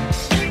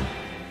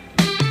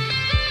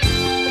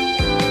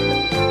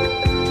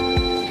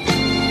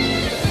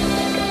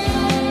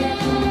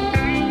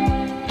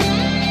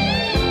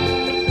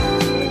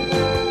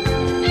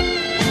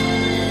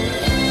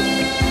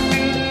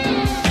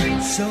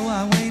 So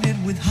I waited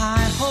with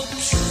high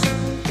hopes,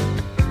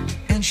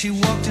 and she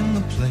walked in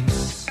the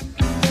place.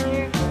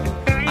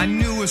 I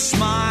knew her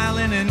smile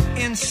in an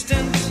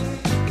instant,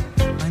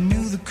 I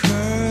knew the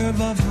curve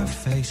of her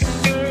face.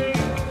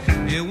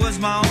 It was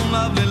my own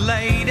lovely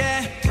lady,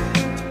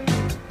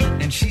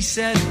 and she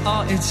said,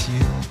 oh, it's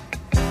you.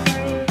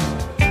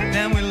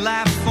 Then we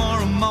laughed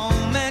for a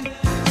moment,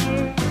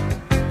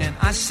 and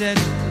I said,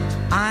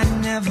 I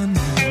never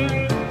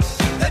knew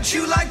that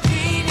you like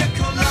pina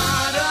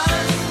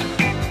coladas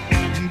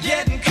and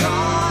getting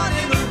caught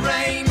in the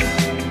rain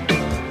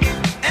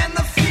and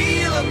the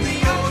feel of the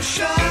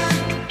ocean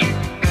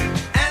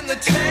and the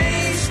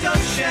taste of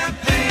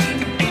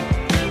champagne.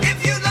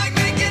 If you like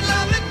making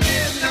love at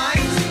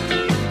midnight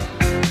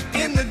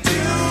in the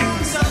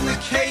dunes of the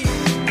Cape,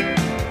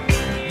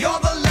 you're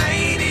the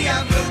lady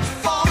I've looked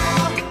for.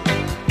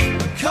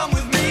 Come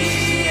with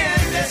me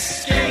and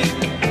escape.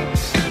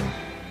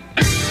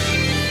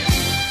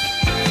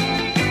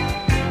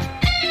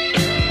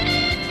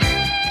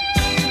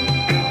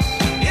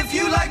 If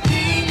you like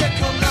pina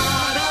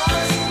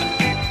coladas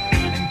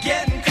and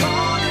getting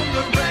caught in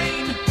the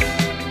rain.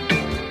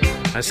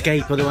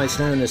 Escape, otherwise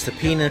known as the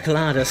Pina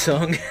Colada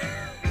song.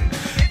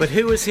 But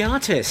who was the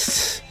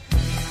artist?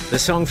 The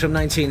song from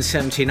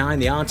 1979,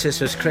 the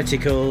artist was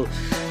critical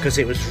because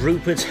it was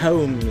Rupert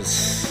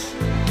Holmes.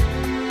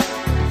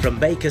 From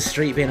Baker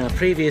Street being our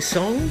previous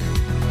song.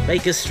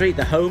 Baker Street,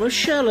 the home of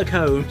Sherlock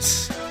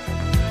Holmes.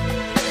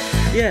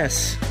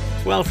 Yes,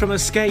 well, from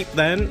Escape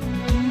then.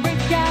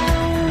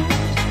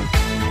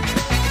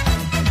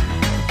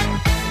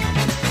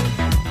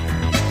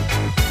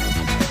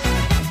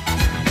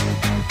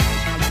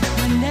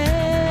 When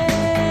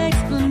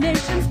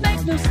explanations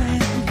make no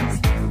sense,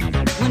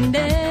 when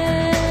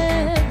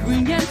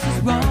every answer's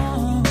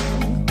wrong,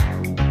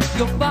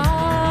 you're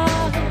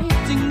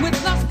fighting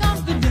with lost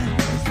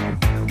confidence.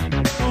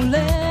 All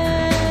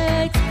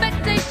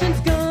expectations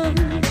gone.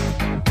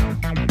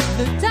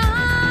 The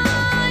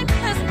time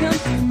has come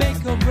to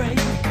make or break.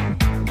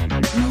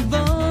 Move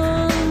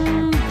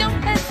on,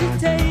 don't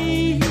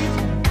hesitate.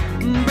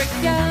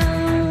 Break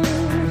out,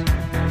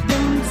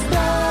 don't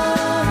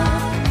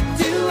stop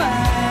to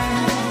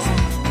ask.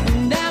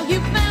 Now you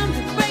found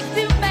a break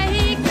to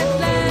make it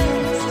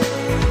last.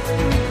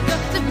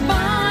 Got to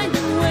find a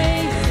way.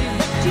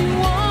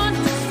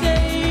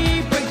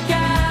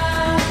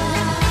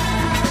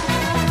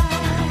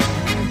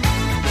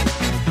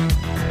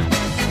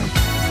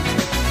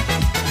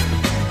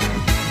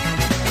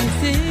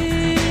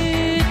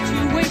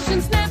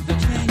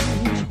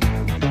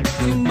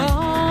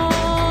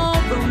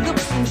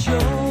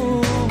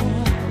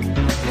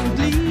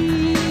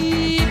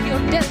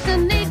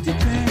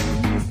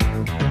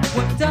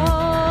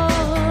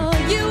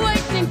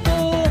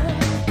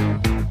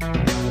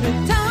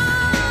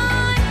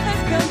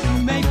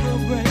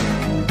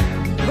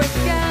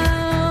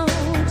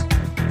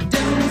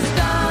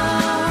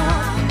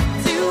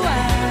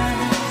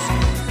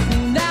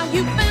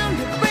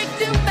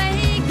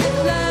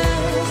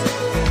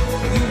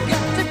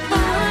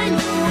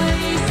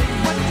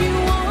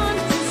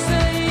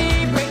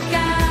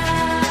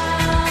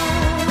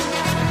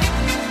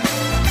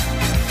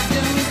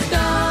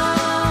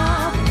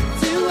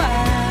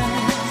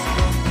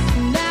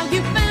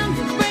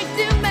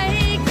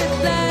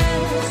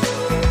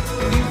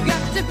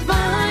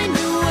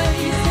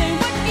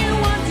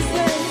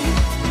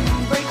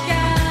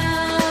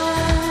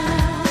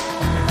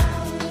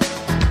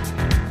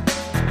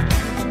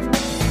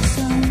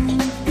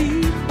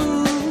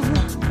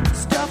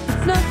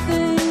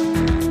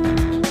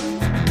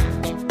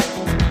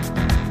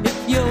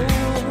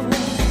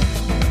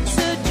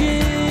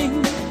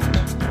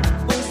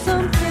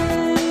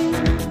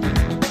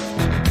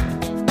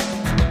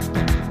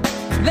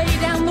 Lay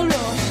down the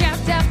law,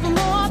 shout out for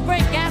more.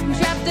 Break out and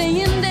shout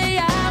day in, day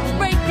out.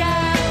 Break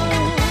out.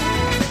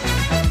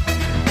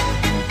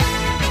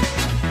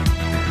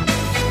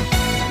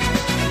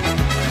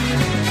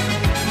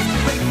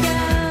 Break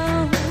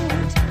out.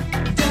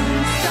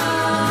 Don't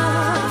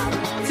stop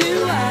to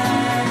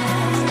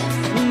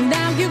ask.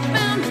 Now you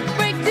found a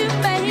break to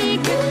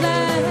make it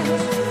last.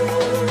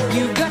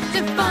 You've got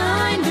to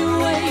find a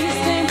way.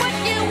 Say what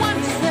you want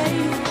to say.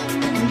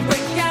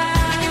 Break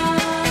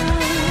out.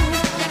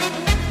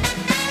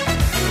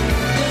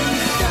 Don't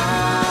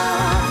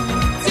stop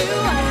to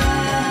ask.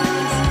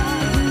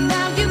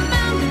 Now you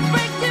found a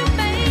break to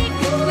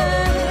make it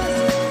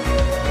last.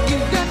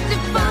 You've got to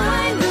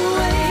find a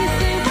way.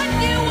 Say what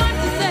you want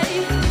to say.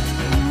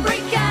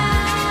 Break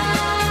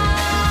out.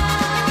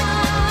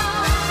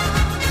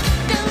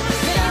 Don't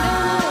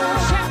stop.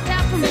 Shout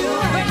out for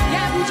more. Break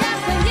out and shout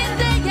day in,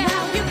 day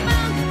out. You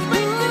found a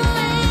break to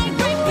make.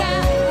 Break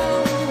out.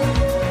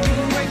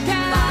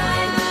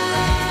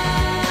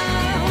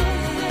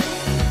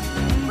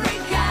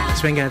 Break out.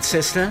 Swing Out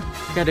Sister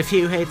had a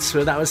few hits,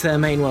 but that was their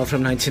main one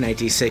from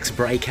 1986,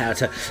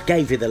 Breakout. I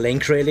gave you the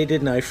link, really,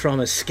 didn't I? From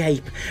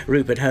Escape,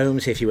 Rupert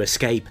Holmes. If you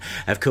escape,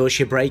 of course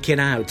you're breaking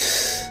out.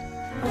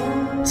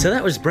 So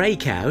that was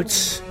Breakout.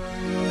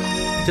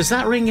 Does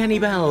that ring any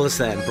bells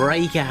then?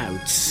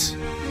 Breakout.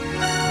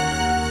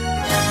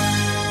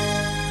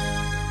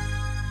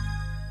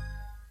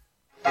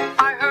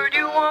 I heard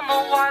you on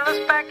the wireless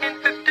back in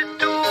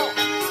 52,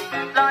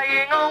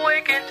 lying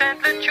awake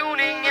intently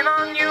tuning in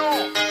on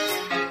you.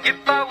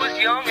 If I was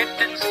young, it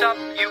didn't stop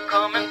you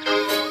coming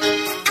through.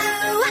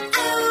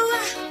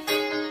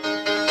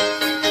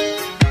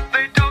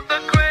 They took the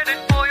credit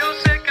for your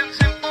second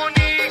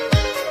symphony,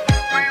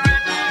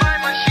 rewritten by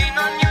machine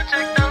on new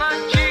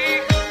technology.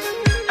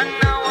 And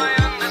now I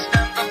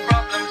understand the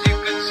problems you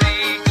could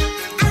see.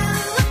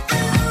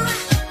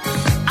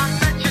 I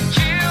met your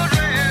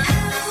children.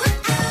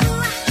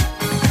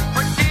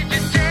 What did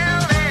you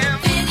tell them?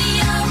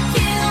 Video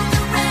killed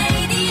the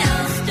radio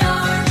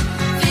star.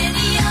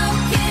 Video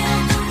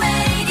killed the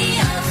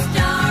radio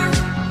star.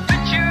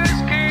 Pictures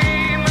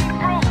came and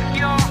broke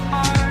your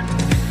heart.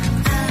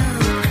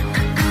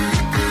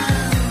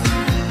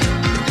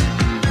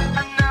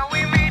 And now we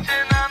meet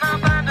in an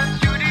abandoned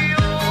studio.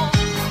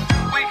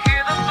 We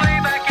hear the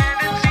playback and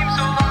it seems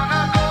so long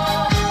ago.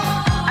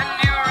 And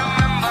you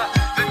remember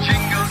the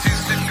jingles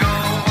used to go.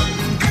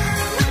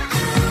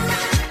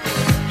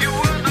 You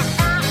were the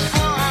first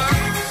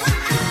one.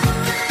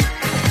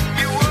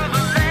 You were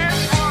the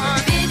last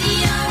one.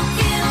 Video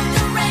killed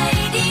the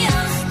radio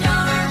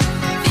star.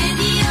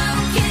 Video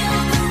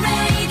killed the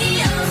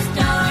radio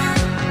star.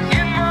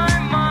 In my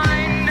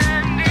mind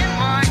and in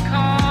my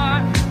car,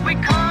 we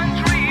can't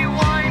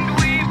rewind,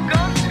 we've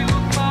gone too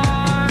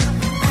far.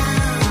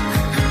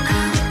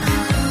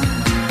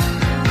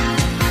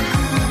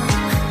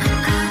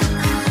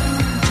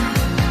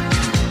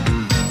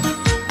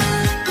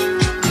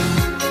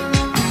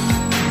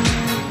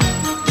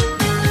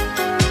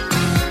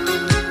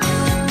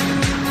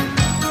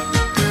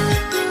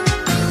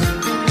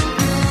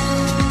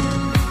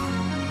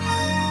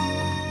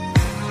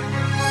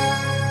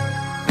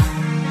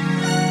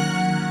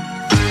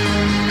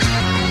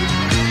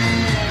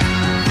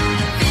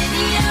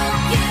 Video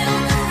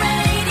killed the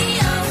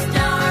radio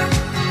star.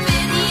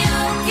 Video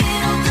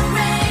killed the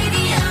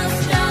radio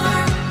star.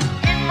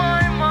 In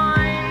my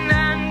mind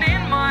and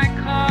in my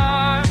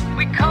car,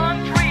 we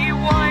can't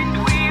rewind,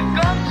 we've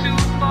gone too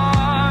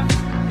far.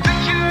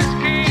 Pictures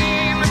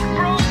came and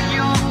broke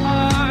your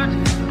heart.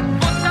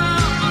 Put the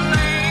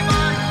blame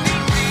on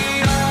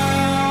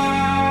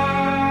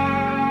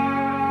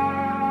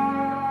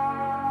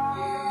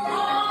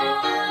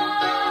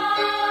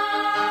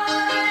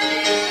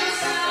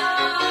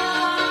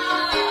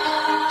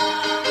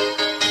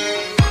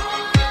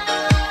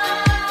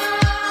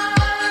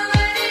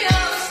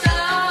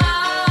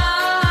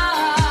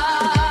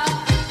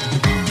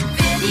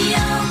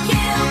Video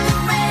killed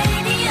the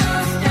radio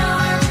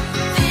star.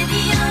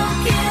 Video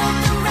killed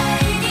the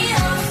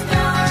radio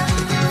star.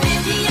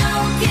 Video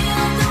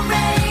killed the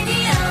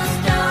radio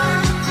star.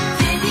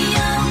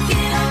 Video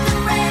killed the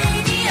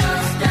radio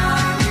star.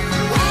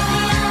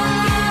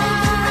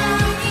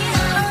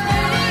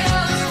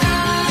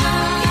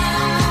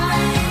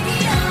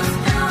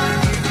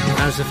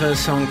 That was the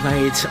first song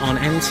played on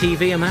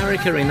MTV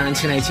America in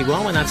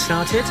 1981 when that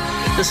started.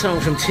 The song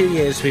from 2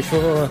 years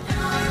before,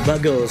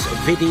 Buggles,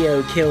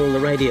 Video Kill the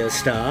Radio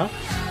Star.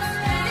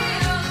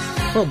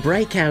 Well,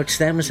 Breakout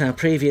then was our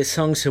previous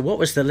song, so what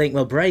was the link?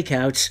 Well,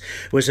 Breakout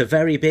was a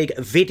very big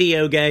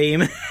video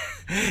game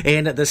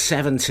in the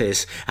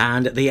 70s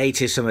and the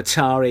 80s from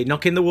Atari,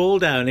 knocking the wall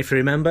down, if you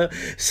remember.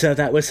 So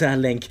that was our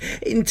link.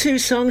 In two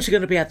songs, we're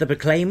going to be at the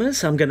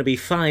Proclaimers. I'm going to be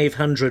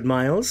 500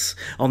 miles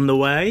on the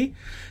way.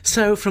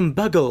 So from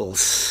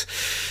Buggles,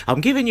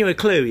 I'm giving you a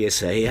clue, you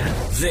see.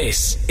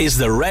 This is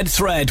The Red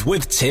Thread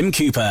with Tim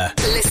Cooper.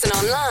 Listen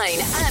online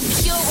at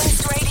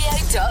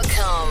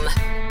purewestradio.com.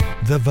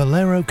 The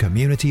Valero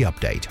Community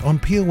Update on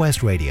Pure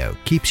West Radio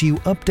keeps you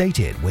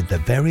updated with the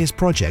various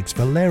projects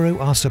Valero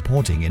are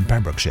supporting in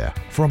Pembrokeshire,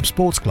 from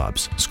sports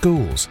clubs,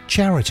 schools,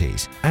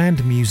 charities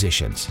and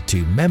musicians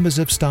to members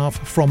of staff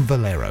from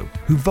Valero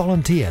who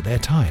volunteer their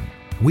time.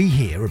 We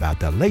hear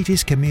about the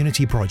latest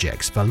community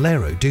projects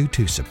Valero do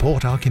to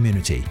support our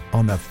community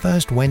on the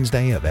first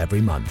Wednesday of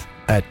every month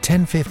at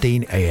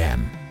 10:15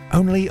 a.m.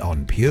 only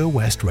on Pure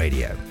West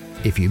Radio.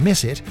 If you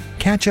miss it,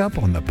 catch up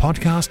on the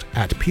podcast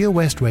at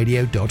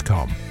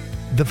purewestradio.com.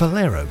 The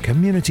Valero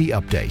Community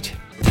Update.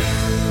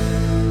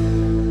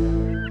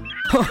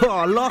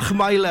 Oh,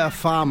 Lochmeyler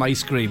Farm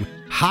Ice Cream.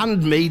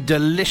 Handmade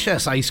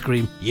delicious ice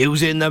cream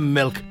using the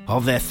milk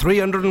of their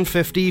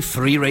 350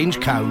 free-range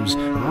cows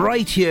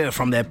right here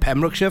from their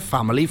Pembrokeshire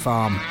family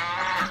farm.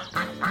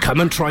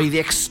 Come and try the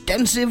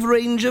extensive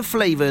range of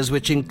flavours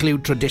which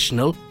include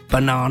traditional,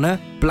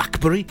 banana,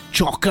 blackberry,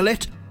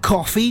 chocolate,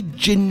 coffee,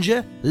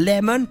 ginger,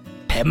 lemon,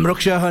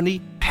 Pembrokeshire honey,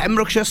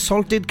 Pembrokeshire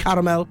salted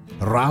caramel,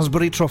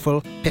 raspberry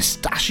truffle,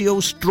 pistachio,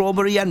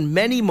 strawberry and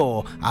many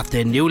more at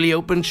their newly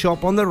opened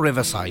shop on the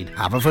Riverside,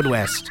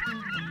 Haverfordwest.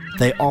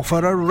 They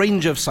offer a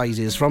range of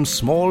sizes from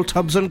small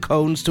tubs and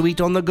cones to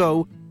eat on the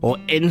go or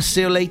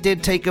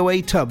insulated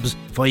takeaway tubs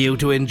for you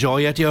to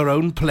enjoy at your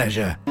own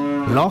pleasure.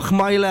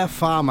 Lochmeyler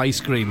Farm Ice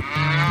Cream.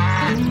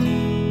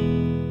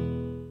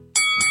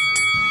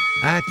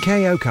 At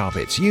KO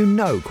Carpets, you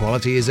know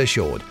quality is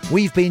assured.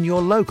 We've been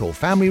your local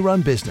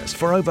family-run business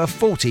for over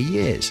 40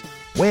 years.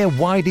 We're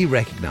widely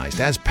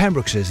recognised as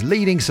Pembrokeshire's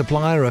leading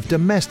supplier of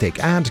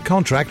domestic and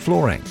contract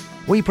flooring.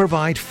 We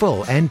provide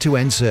full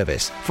end-to-end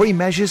service, free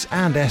measures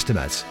and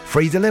estimates,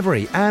 free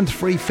delivery and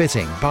free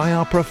fitting by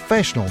our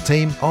professional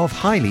team of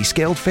highly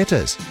skilled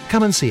fitters.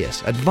 Come and see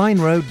us at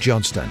Vine Road,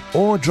 Johnston,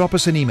 or drop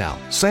us an email,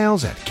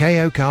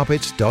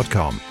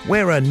 sales@kocarpets.com.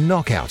 We're a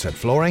knockout at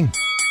flooring.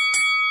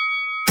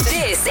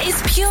 This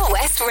is Pure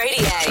West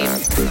Radio.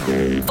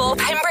 For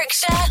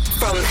Pembrokeshire,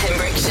 from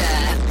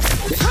Pembrokeshire.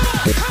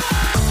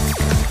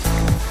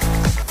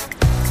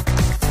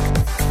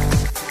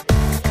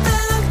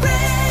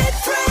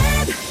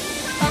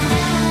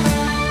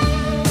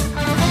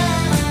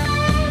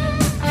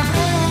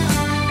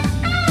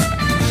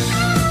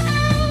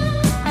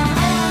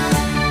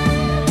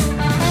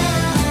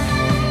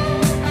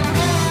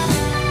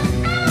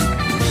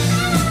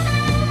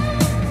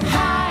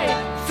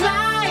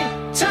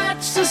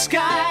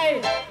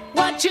 Sky,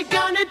 what you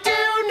gonna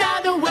do now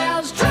the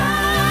well's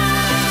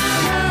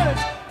dry?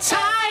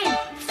 Time,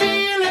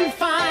 feeling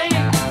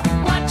fine.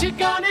 What you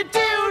gonna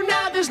do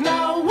now there's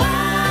no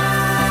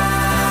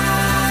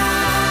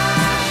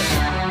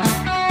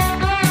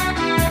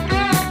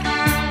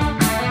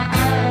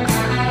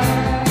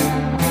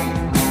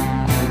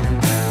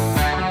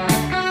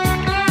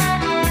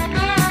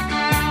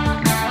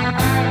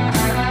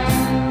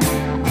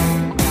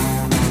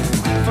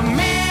For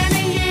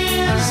many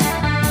years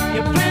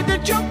you played the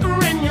joker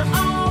and you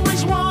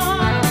always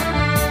won.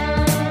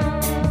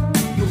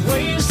 You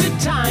wasted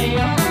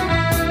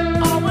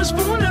time, always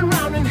fooling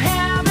around and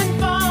having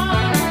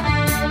fun.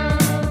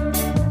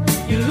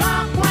 Your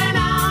luck went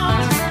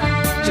out,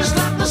 just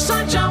like the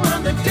sunshine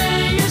when the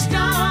day is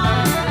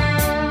done.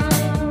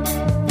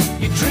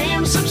 Your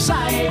dreams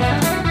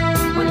subsided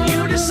when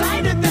you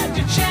decided that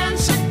your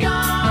chance had gone.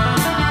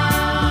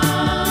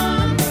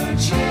 The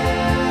chance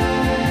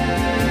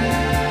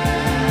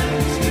to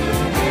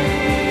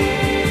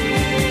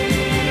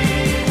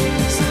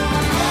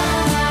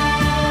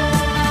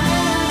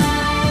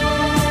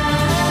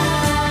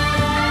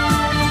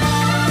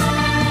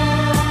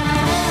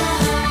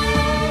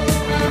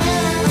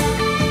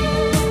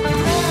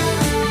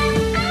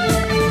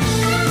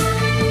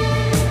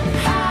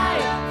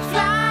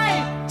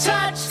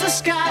touch the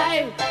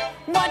sky.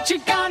 What you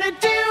gonna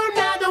do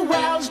now the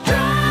well's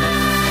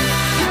dry?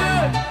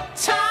 Good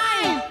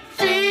time,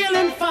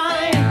 feeling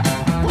fine.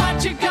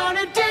 What you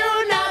gonna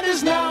do now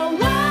there's no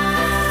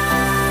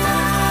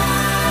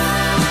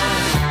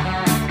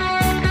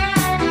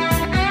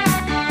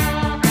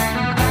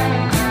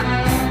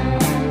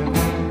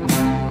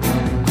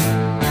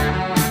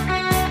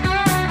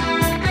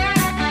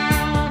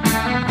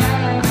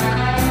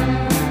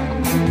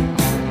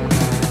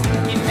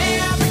You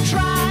never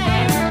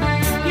tried,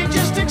 you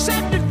just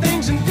accepted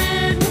things and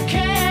did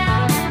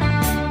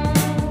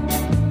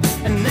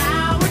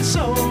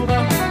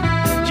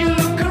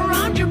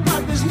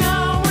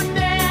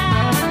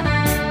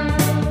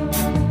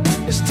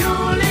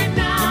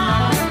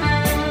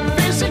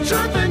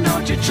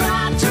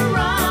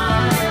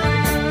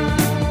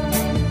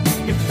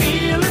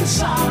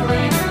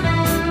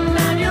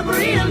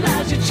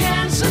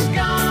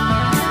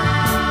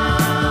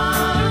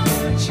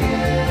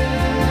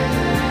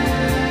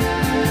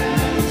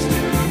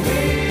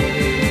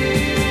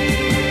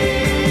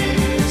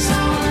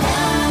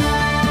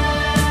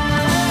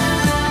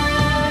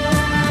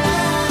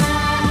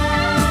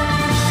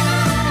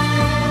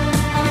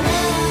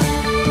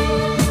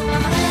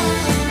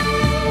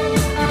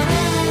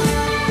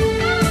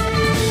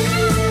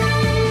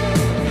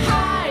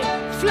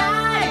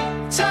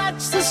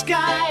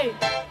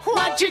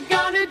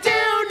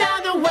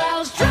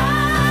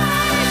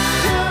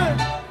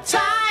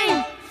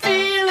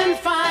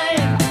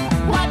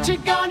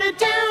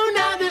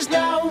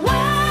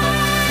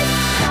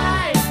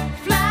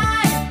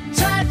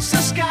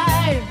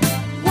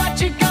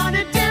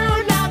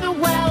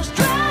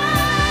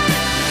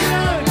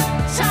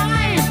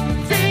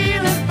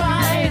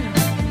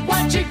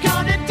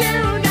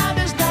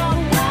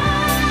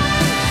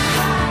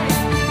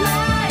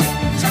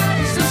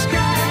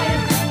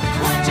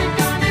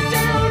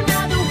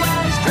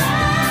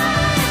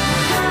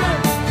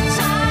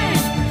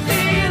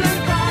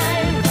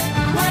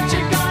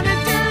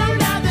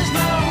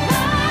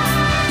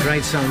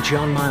great song,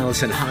 John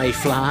Miles and High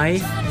Fly.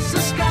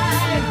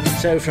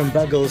 So from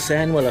Buggles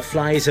then, well, a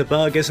fly is a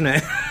bug, isn't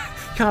it?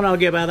 Can't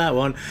argue about that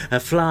one. A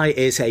fly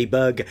is a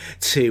bug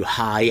to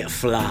high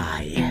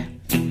fly.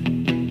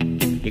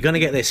 You're going to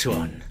get this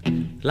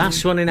one.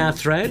 Last one in our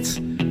threads.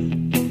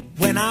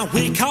 When I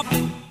wake up,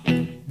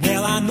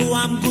 well, I know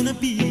I'm gonna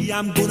be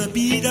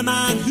the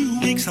man who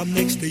wakes up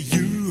next to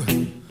you.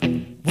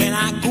 When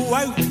I go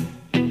out,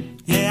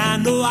 yeah, I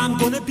know I'm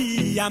gonna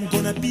be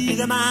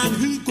the man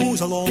who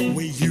goes along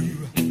with you.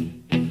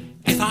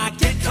 If I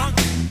get drunk,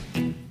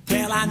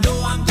 well, I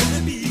know I'm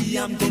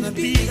gonna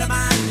be the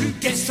man who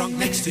gets drunk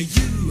next to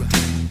you.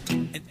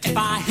 And if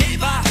I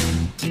haver,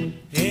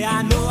 yeah,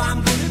 I know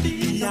I'm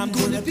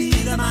gonna be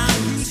the man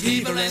who's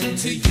havering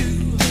to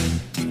you.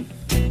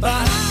 But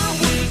I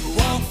would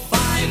walk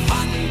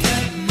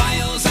 500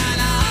 miles and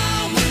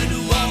I would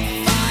walk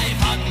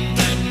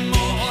 500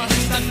 more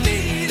to be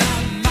the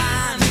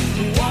man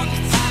who walked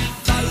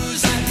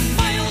 1,000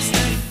 miles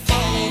to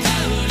fall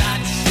down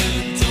at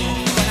your door.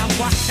 When I'm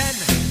working,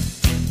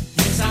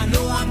 yes, I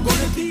know I'm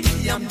gonna be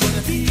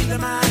the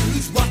man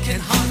who's working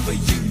hard for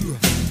you.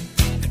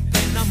 And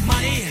when the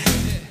money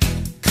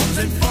comes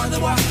in for the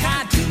work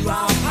I do,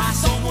 I'll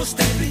pass almost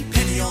every penny